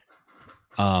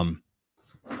 And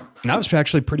I was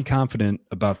actually pretty confident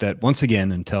about that once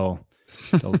again until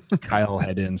Kyle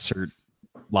had to insert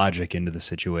logic into the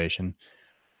situation.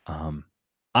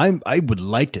 I would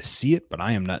like to see it, but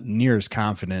I am not near as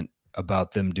confident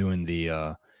about them doing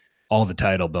the all the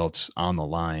title belts on the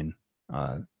line,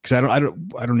 because I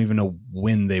don't even know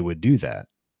when they would do that.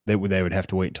 They would have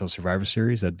to wait until Survivor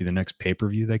Series. That'd be the next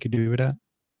pay-per-view they could do it at.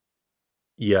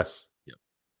 Yes. Yep.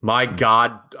 My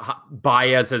God,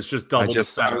 Baez has just doubled.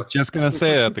 I was just gonna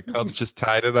say that the Cubs just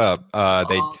tied it up.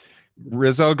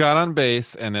 Rizzo got on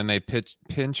base, and then they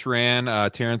pinch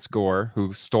ran Terrence Gore,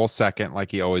 who stole second like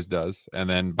he always does, and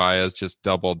then Baez just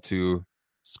doubled to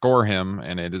score him,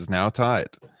 and it is now tied.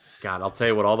 God, I'll tell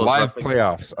you what, all those live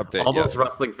playoffs update. All those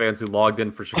wrestling fans who logged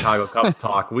in for Chicago Cubs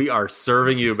talk, we are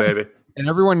serving you, baby. And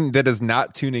everyone that is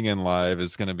not tuning in live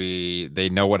is going to be, they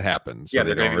know what happens. So yeah,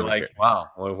 they're going to be like,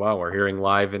 wow, we're hearing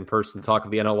live in person talk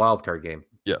of the NL wildcard game.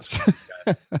 Yes.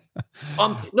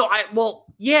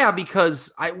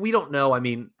 Because we don't know. I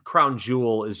mean, Crown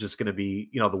Jewel is just going to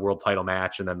be, the world title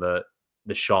match, and then the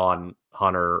Shawn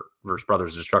Hunter versus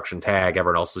Brothers Destruction tag.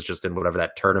 Everyone else is just in whatever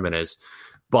that tournament is.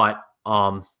 But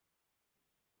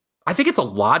I think it's a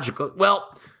logical.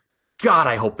 Well, God,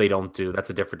 I hope they don't do.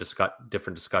 That's a different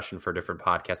discussion for a different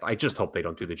podcast. I just hope they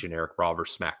don't do the generic Raw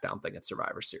versus SmackDown thing at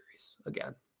Survivor Series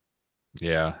again.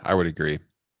 Yeah, I would agree.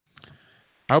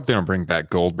 I hope they don't bring back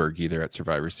Goldberg either at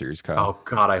Survivor Series, Kyle. Oh,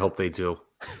 God, I hope they do.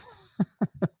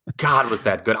 God, was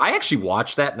that good. I actually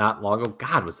watched that not long ago.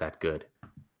 God, was that good.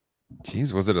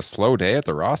 Jeez, was it a slow day at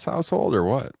the Ross household or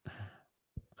what?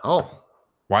 Oh.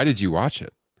 Why did you watch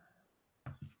it?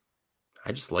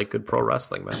 I just like good pro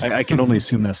wrestling, man. I can only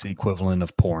assume that's the equivalent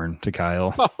of porn to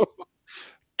Kyle.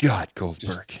 God,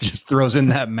 Goldberg just throws in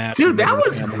that match. Dude, that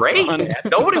was great, man.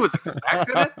 Nobody was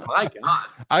expecting it. My God.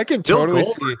 I can Bill totally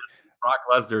Goldberg see Brock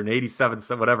Lesnar in 87,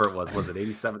 whatever it was. Was it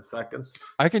 87 seconds?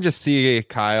 I can just see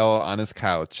Kyle on his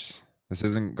couch. This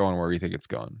isn't going where you think it's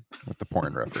going with the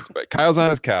porn reference, but Kyle's on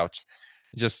his couch,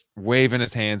 just waving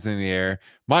his hands in the air.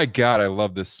 My God, I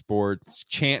love this sport. It's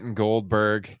chanting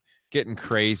Goldberg, getting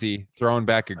crazy, throwing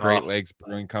back a Great Lakes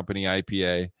Brewing Company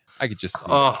IPA. I could just see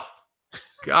it. Oh,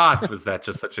 God, was that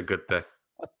just such a good thing?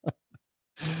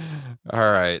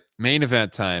 All right. Main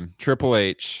event time. Triple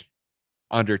H,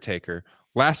 Undertaker.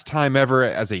 Last time ever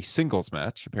as a singles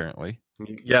match, apparently.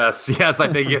 Yes.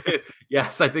 I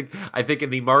think I think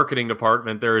in the marketing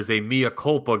department there is a mea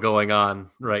culpa going on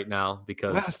right now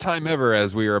because Last time ever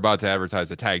as we were about to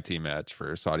advertise a tag team match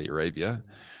for Saudi Arabia.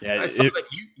 Yeah,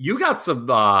 you got some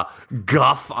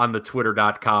guff on the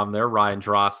twitter.com there, Ryan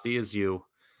Drosty, as you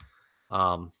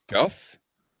Guff?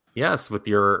 Yes, with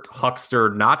your Huckster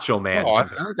Nacho Man. Oh, I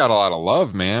got a lot of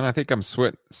love, man. I think I'm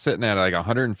sitting at like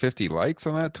 150 likes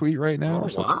on that tweet right now.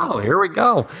 Oh, wow, here we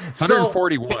go.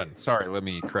 141. Sorry, let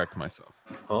me correct myself.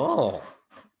 Oh,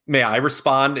 may I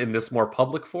respond in this more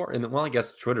public forum? Well, I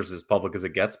guess Twitter's as public as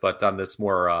it gets, but on this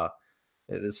more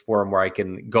this forum where I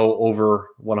can go over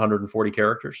 140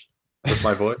 characters with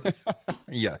my voice.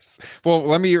 Yes. Well,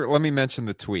 let me mention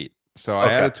the tweet. So I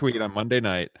had a tweet on Monday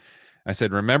night. I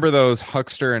said, remember those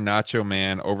Huckster and Nacho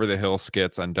Man over the hill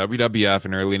skits on WWF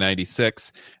in early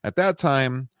 96? At that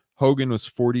time, Hogan was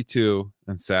 42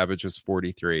 and Savage was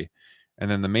 43.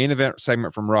 And then the main event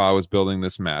segment from Raw was building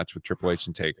this match with Triple H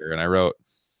and Taker. And I wrote,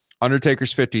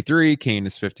 Undertaker's 53, Kane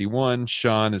is 51,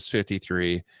 Shawn is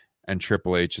 53, and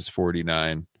Triple H is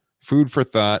 49. Food for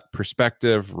thought,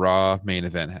 perspective, Raw, main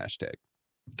event hashtag.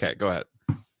 Okay, go ahead.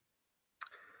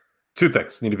 Two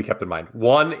things need to be kept in mind.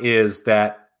 One is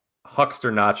that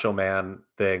Huckster Nacho Man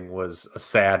thing was a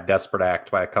sad, desperate act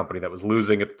by a company that was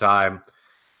losing at the time,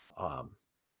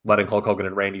 letting Hulk Hogan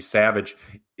and Randy Savage.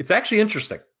 It's actually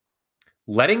interesting.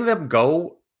 Letting them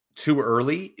go too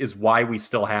early is why we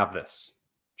still have this,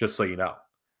 just so you know.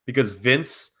 Because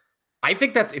Vince, I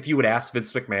think that's, if you would ask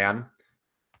Vince McMahon,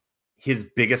 his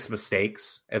biggest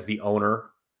mistakes as the owner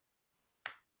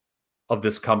of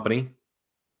this company,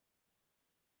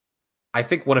 I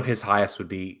think one of his highest would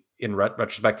be, in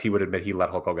retrospect, he would admit he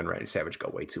let Hulk Hogan and Randy Savage go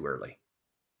way too early,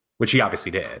 which he obviously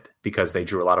did because they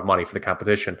drew a lot of money for the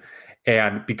competition.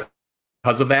 And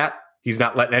because of that, he's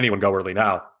not letting anyone go early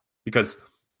now because,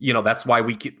 that's why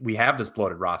we have this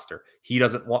bloated roster. He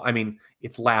doesn't want,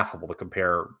 it's laughable to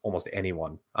compare almost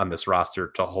anyone on this roster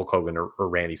to Hulk Hogan or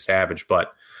Randy Savage,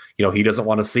 but, he doesn't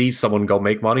want to see someone go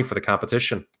make money for the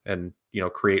competition and,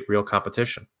 create real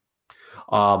competition.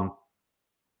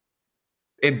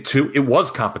 And two, it was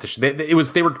competition.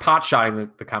 They were pot shotting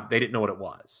the comp. They didn't know what it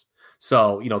was.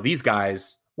 So, these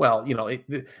guys, well,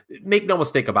 make no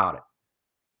mistake about it.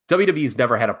 WWE's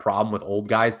never had a problem with old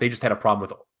guys. They just had a problem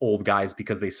with old guys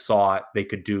because they saw they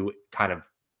could do kind of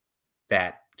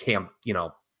that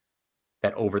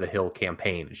that over the hill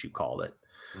campaign, as you called it,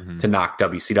 to knock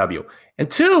WCW.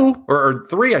 And two, or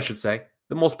three, I should say,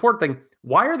 the most important thing,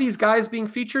 why are these guys being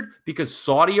featured? Because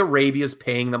Saudi Arabia is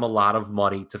paying them a lot of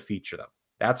money to feature them.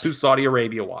 That's who Saudi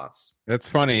Arabia wants. That's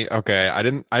funny. Okay, I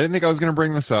didn't think I was going to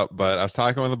bring this up, but I was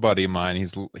talking with a buddy of mine.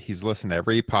 He's listened to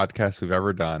every podcast we've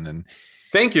ever done, and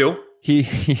thank you.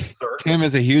 Tim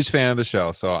is a huge fan of the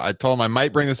show, so I told him I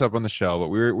might bring this up on the show. But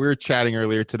we were chatting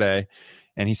earlier today,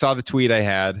 and he saw the tweet I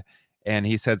had, and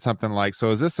he said something like, "So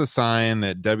is this a sign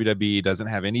that WWE doesn't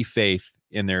have any faith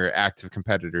in their active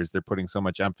competitors? They're putting so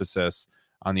much emphasis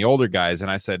on the older guys."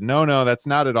 And I said, no, that's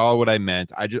not at all what I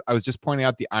meant. I was just pointing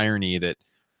out the irony that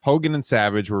Hogan and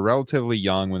Savage were relatively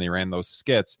young when they ran those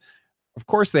skits. Of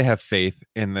course, they have faith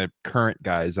in the current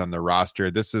guys on the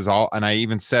roster. This is all, and I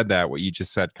even said that, what you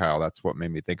just said, Kyle, that's what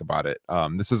made me think about it.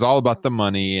 This is all about the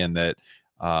money, and that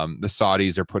the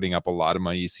Saudis are putting up a lot of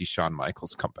money to see Shawn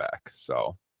Michaels come back.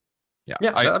 So, yeah,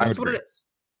 that's what it is.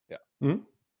 Yeah. Mm-hmm.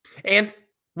 And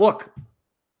look,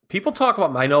 people talk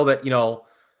about, I know that,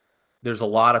 there's a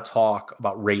lot of talk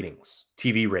about ratings,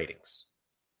 TV ratings.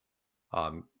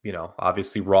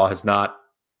 Obviously Raw has not,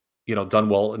 done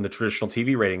well in the traditional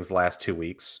TV ratings the last 2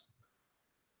 weeks.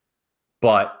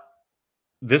 But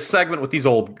this segment with these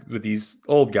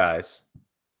old guys,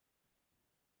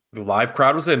 the live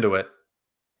crowd was into it,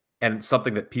 and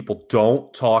something that people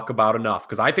don't talk about enough,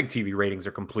 because I think TV ratings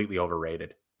are completely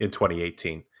overrated in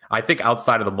 2018. I think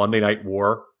outside of the Monday Night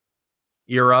War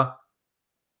era,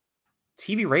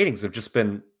 TV ratings have just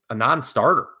been a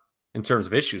non-starter in terms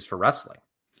of issues for wrestling.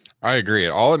 I agree.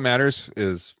 All that matters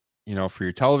is for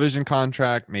your television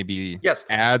contract, maybe Yes.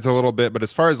 ads a little bit. But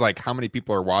as far as like how many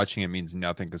people are watching, it means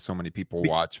nothing because so many people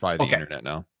watch via the internet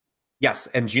now. Yes.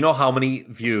 And do you know how many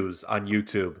views on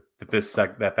YouTube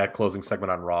that that closing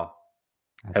segment on Raw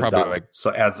has Probably done? like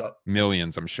So as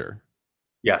millions, I'm sure.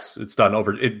 Yes, it's done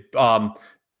over it.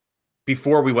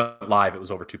 Before we went live, it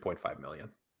was over 2.5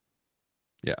 million.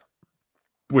 Yeah.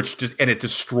 And it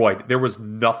destroyed. There was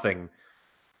nothing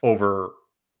over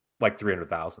like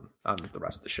 300,000 on the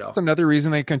rest of the show. That's another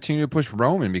reason they continue to push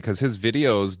Roman, because his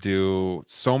videos do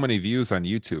so many views on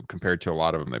YouTube compared to a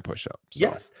lot of them they push up. So.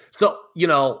 Yes. So,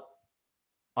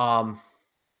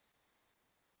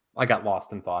 I got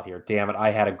lost in thought here. Damn it.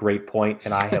 I had a great point,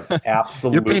 and I have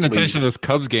absolutely... You're paying attention to this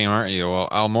Cubs game, aren't you? Well,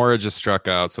 Almora just struck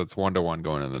out, so it's 1-1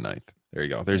 going into the ninth. There you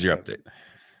go. There's your update.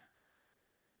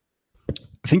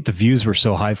 I think the views were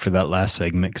so high for that last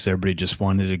segment because everybody just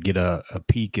wanted to get a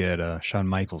peek at Shawn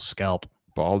Michaels' scalp.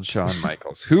 Bald Shawn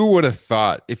Michaels. Who would have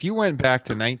thought, if you went back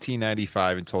to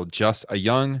 1995 and told just a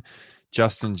young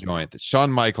Justin Joint that Shawn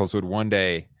Michaels would one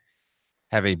day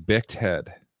have a bicked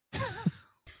head?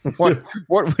 What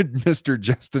would Mr.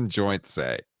 Justin Joint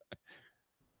say?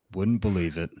 Wouldn't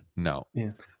believe it. No.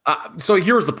 Yeah. So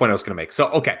here's the point I was going to make. So,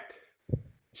 okay.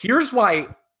 Here's why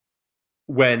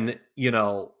when,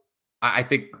 I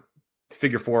think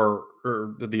Figure 4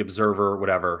 or the Observer,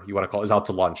 whatever you want to call it, is out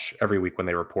to lunch every week when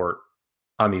they report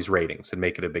on these ratings and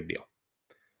make it a big deal.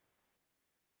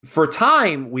 For a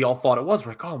time, we all thought it was.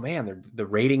 We're like, oh man, the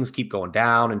ratings keep going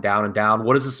down and down and down.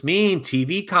 What does this mean?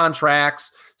 TV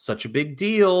contracts, such a big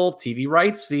deal. TV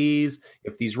rights fees.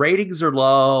 If these ratings are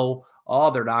low,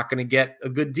 they're not going to get a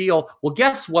good deal. Well,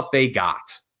 guess what they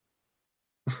got?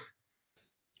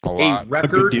 A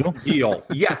record deal.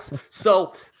 Yes.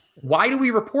 So why do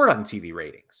we report on TV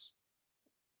ratings?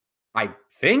 I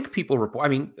think people report. I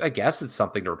mean, I guess it's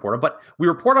something to report on, but we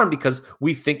report on because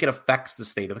we think it affects the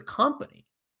state of the company.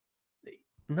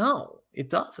 No, it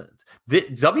doesn't. The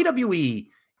WWE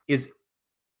is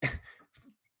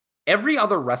every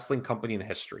other wrestling company in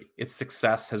history. Its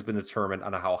success has been determined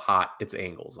on how hot its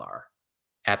angles are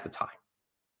at the time.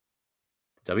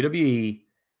 WWE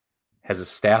has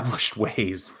established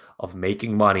ways of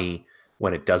making money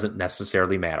when it doesn't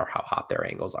necessarily matter how hot their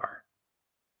angles are.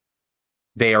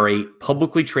 They are a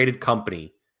publicly traded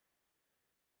company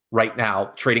right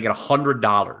now, trading at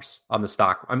 $100 on the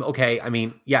stock.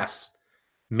 Yes.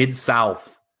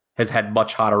 Mid-South has had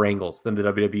much hotter angles than the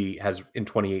WWE has in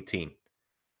 2018.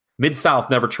 Mid-South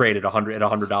never traded at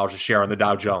 $100 a share on the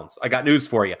Dow Jones. I got news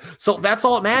for you. So that's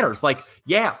all that matters. Like,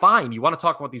 yeah, fine. You want to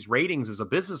talk about these ratings as a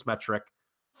business metric,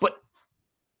 but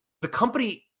the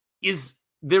company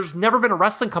there's never been a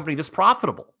wrestling company this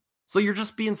profitable. So you're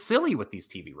just being silly with these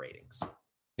TV ratings.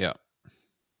 Yeah.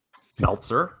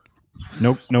 Meltzer.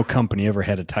 No company ever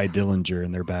had a Ty Dillinger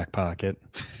in their back pocket.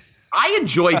 I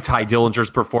enjoyed Ty Dillinger's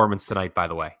performance tonight, by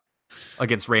the way,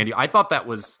 against Randy. I thought that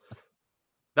was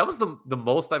the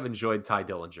most I've enjoyed Ty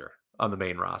Dillinger on the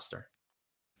main roster.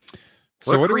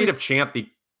 What a creative chant, the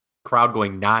crowd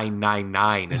going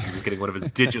 999 as he was getting one of his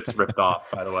digits ripped off,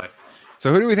 by the way.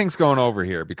 So who do we think's going over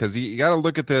here? Because you got to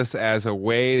look at this as a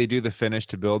way they do the finish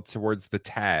to build towards the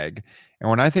tag. And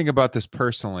when I think about this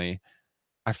personally,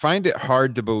 I find it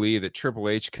hard to believe that Triple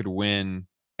H could win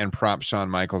and prop Shawn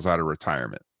Michaels out of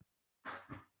retirement.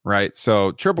 Right?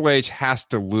 So Triple H has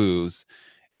to lose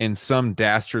in some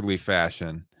dastardly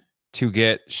fashion to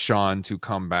get Shawn to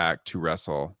come back to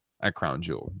wrestle at Crown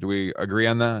Jewel. Do we agree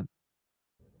on that?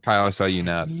 Kyle, I saw you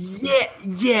not.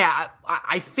 Yeah.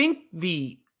 I think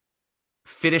the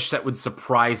finish that would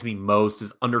surprise me most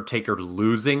is Undertaker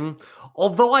losing.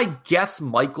 Although I guess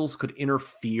Michaels could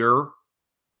interfere,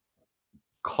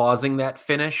 causing that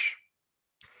finish,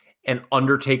 and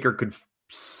Undertaker could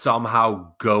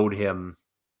somehow goad him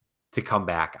to come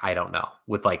back. I don't know,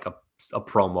 with like a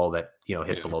promo that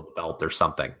hit below the belt or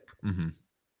something. Mm-hmm.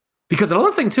 Because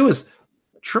another thing too is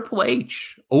Triple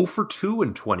H 0 for 2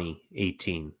 in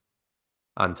 2018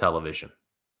 on television.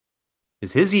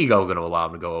 Is his ego going to allow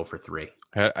him to go 0 for 3?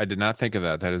 I did not think of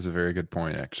that. That is a very good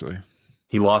point, actually.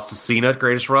 He lost to Cena at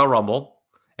Greatest Royal Rumble,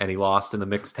 and he lost in the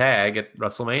mixed tag at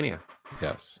WrestleMania.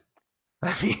 Yes.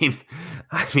 I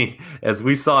mean, as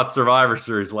we saw at Survivor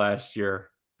Series last year,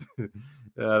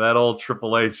 that old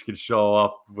Triple H can show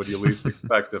up when you least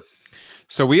expect it.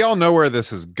 So we all know where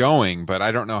this is going, but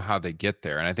I don't know how they get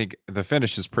there. And I think the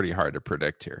finish is pretty hard to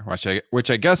predict here,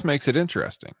 which I guess makes it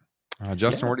interesting.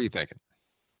 Justin, What are you thinking?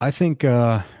 I think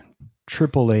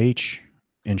Triple H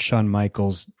and Shawn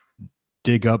Michaels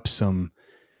dig up some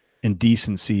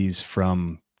indecencies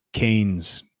from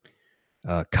Kane's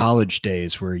college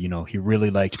days where, he really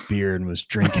liked beer and was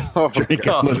drinking.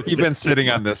 You've been sitting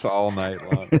on this all night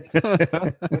long.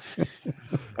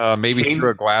 Maybe Kane, threw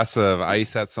a glass of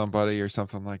ice at somebody or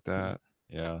something like that.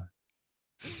 Yeah.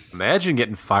 Imagine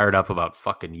getting fired up about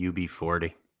fucking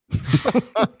UB40.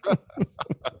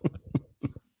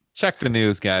 Check the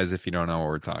news, guys, if you don't know what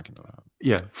we're talking about.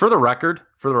 Yeah. For the record,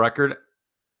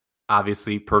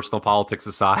 obviously, personal politics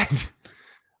aside,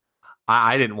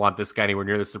 I didn't want this guy anywhere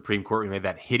near the Supreme Court. We made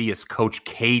that hideous Coach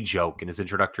K joke in his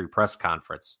introductory press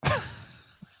conference. I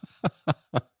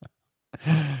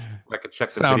could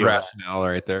check the Sound video. rationale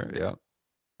right there. Yeah.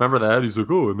 Remember that? He's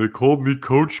like, oh, and they called me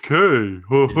Coach K.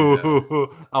 I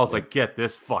was like, get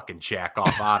this fucking jack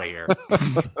off out of here.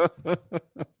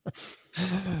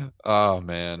 Oh,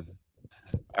 man.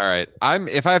 All right.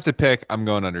 If I have to pick, I'm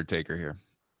going Undertaker here.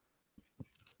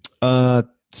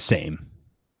 Same.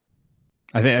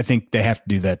 I think they have to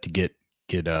do that to get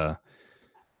the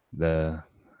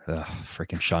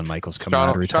freaking Shawn Michaels coming out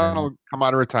of retirement. Shawn will come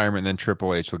out of retirement, and then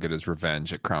Triple H will get his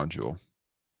revenge at Crown Jewel.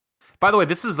 By the way,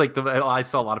 this is like I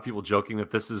saw a lot of people joking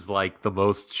that this is like the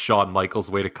most Shawn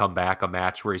Michaels way to come back, a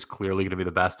match where he's clearly going to be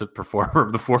the best performer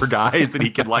of the four guys, and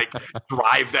he can like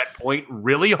drive that point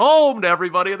really home to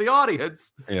everybody in the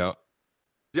audience. Yeah.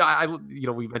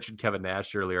 Yeah, we mentioned Kevin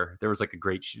Nash earlier. There was like a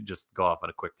great just go off on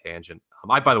a quick tangent.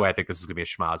 By the way, I think this is going to be a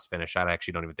schmaz finish. I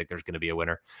actually don't even think there's going to be a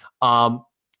winner.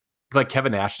 Like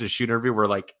Kevin Nash's shoot interview where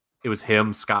like it was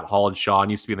him, Scott Hall, and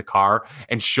Shawn used to be in the car,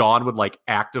 and Shawn would like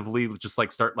actively just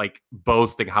like start like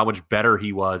boasting how much better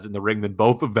he was in the ring than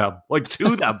both of them, like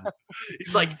to them.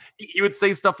 He's like, he would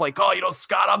say stuff like, "Oh,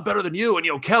 Scott, I'm better than you," and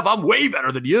Kev, I'm way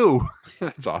better than you.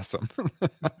 That's awesome.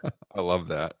 I love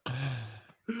that.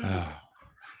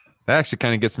 That actually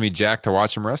kind of gets me jacked to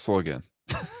watch him wrestle again.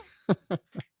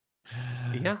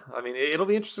 Yeah, I mean, it'll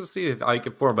be interesting to see if I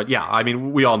can form. But yeah, I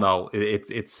mean, we all know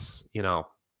it's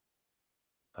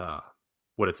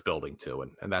what it's building to,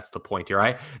 and that's the point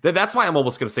here. That's why I'm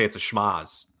almost going to say it's a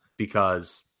schmaz,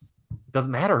 because it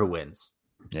doesn't matter who wins.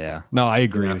 Yeah, no, I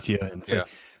agree with you. And so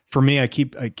for me, I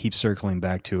keep circling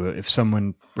back to it. If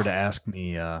someone were to ask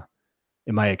me, am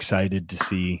I excited to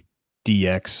see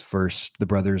DX versus the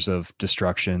Brothers of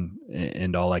Destruction?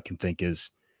 And all I can think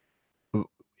is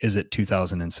it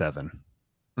 2007?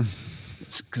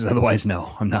 Because otherwise,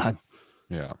 no, I'm not.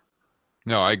 Yeah.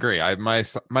 No, I agree. My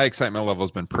excitement level has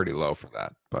been pretty low for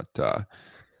that. But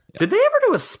did they ever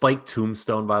do a Spike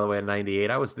Tombstone, by the way, in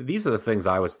 '98? These are the things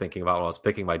I was thinking about when I was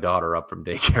picking my daughter up from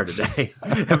daycare today.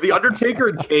 Have the Undertaker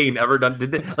and Kane ever done?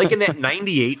 Did they, like in that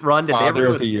 '98 run? Did Father they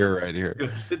ever of the year right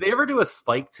here. Did they ever do a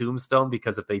Spike Tombstone?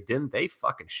 Because if they didn't, they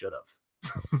fucking should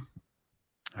have.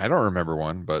 I don't remember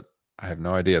one, but I have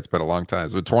no idea. It's been a long time.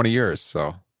 It's been 20 years,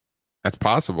 so that's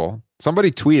possible.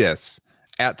 Somebody tweet us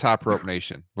at Top Rope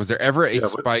Nation. Was there ever a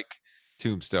Spike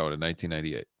Tombstone in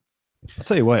 1998? I'll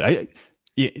tell you what.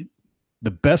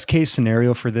 The best case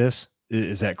scenario for this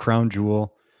is that Crown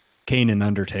Jewel, Kane and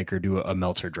Undertaker do a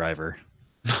Meltzer driver.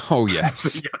 Oh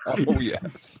yes. Oh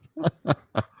yes.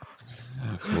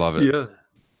 Love it. Yeah.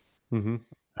 Mm-hmm.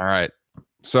 All right.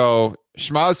 So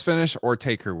schmaz finish or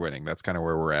Taker winning. That's kind of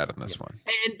where we're at in this one.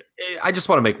 And I just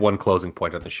want to make one closing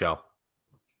point on the show.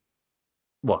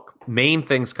 Look, main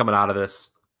things coming out of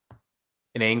this: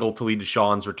 an angle to lead to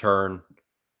Shawn's return,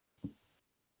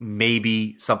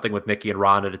 maybe something with Nikki and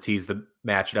Ronda to tease the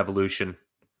match at Evolution,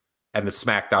 and the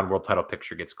SmackDown World Title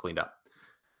picture gets cleaned up.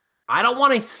 I don't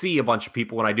want to see a bunch of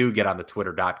people when I do get on the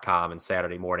Twitter.com and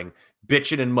Saturday morning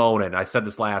bitching and moaning. I said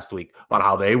this last week about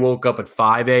how they woke up at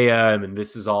 5 a.m. and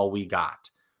this is all we got.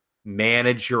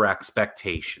 Manage your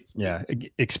expectations. Yeah,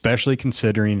 especially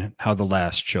considering how the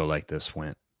last show like this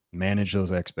went. Manage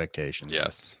those expectations.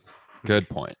 Yes. Good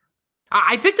point.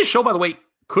 I think the show, by the way,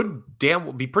 could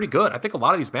be pretty good. I think a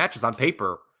lot of these matches on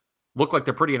paper look like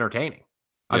they're pretty entertaining.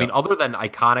 I mean, other than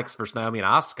Iconics versus Naomi and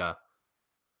Asuka,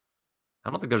 I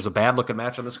don't think there's a bad looking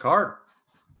match on this card.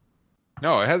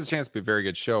 No, it has a chance to be a very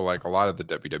good show, like a lot of the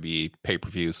WWE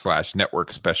pay-per-view /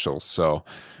 network specials. So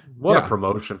what a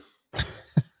promotion.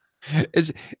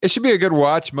 It should be a good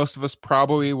watch. Most of us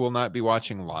probably will not be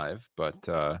watching live, but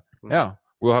yeah,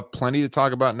 we'll have plenty to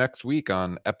talk about next week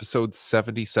on episode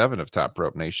 77 of Top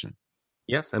Rope Nation.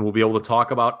 Yes, and we'll be able to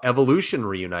talk about Evolution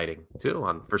reuniting too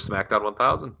for SmackDown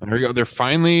 1000. There we go. They're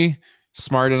finally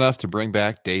smart enough to bring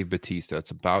back Dave Bautista.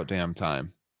 It's about damn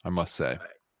time, I must say.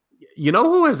 You know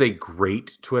who has a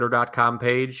great Twitter.com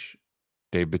page?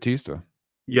 Dave Bautista.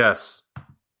 Yes.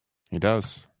 He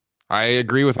does. I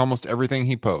agree with almost everything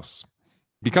he posts.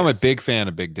 Become a big fan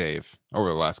of Big Dave over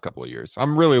the last couple of years.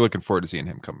 I'm really looking forward to seeing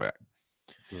him come back.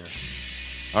 Yeah.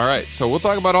 All right, so we'll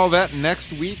talk about all that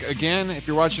next week. Again, if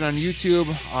you're watching on YouTube,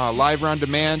 live or on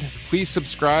demand, please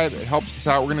subscribe. It helps us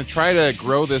out. We're going to try to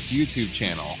grow this YouTube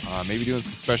channel, maybe doing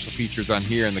some special features on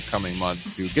here in the coming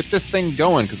months to get this thing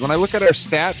going. Because when I look at our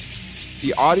stats,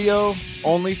 the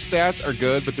audio-only stats are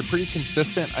good, but they're pretty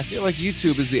consistent. I feel like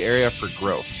YouTube is the area for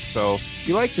growth. So if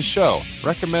you like the show,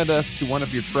 recommend us to one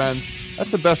of your friends.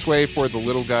 That's the best way for the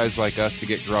little guys like us to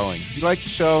get growing. If you like the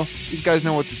show, these guys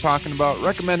know what they're talking about,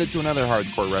 recommend it to another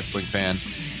hardcore wrestling fan,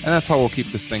 and that's how we'll keep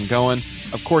this thing going.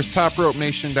 Of course,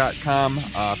 TopRopeNation.com,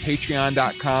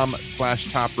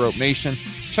 Patreon.com/TopRopeNation.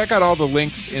 Check out all the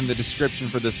links in the description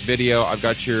for this video. I've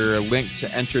got your link to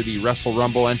enter the Wrestle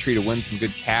Rumble entry to win some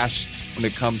good cash when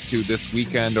it comes to this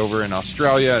weekend over in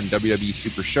Australia and WWE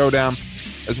Super Showdown,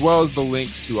 as well as the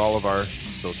links to all of our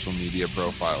social media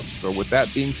profiles. So with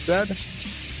that being said,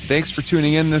 thanks for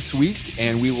tuning in this week,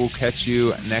 and we will catch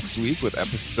you next week with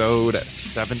episode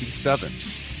 77.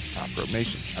 Top Rope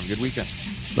Nation. Have a good weekend.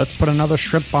 Let's put another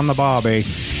shrimp on the barbie.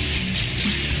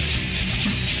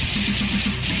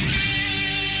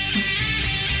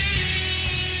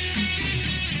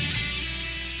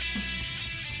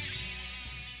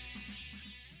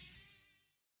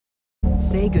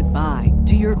 Say goodbye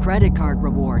to your credit card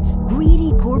rewards.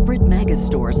 Greedy corporate mega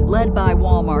stores, led by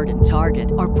Walmart and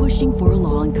Target, are pushing for a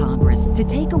law in Congress to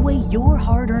take away your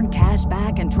hard-earned cash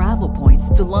back and travel points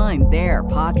to line their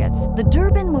pockets. The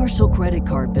Durbin-Marshall credit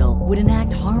card bill would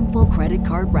enact harmful credit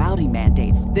card routing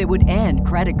mandates that would end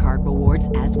credit card rewards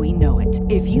as we know it.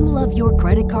 If you love your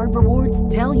credit card rewards,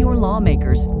 tell your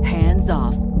lawmakers, hands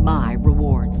off my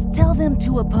rewards. Tell them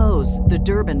to oppose the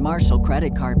Durbin-Marshall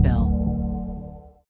credit card bill.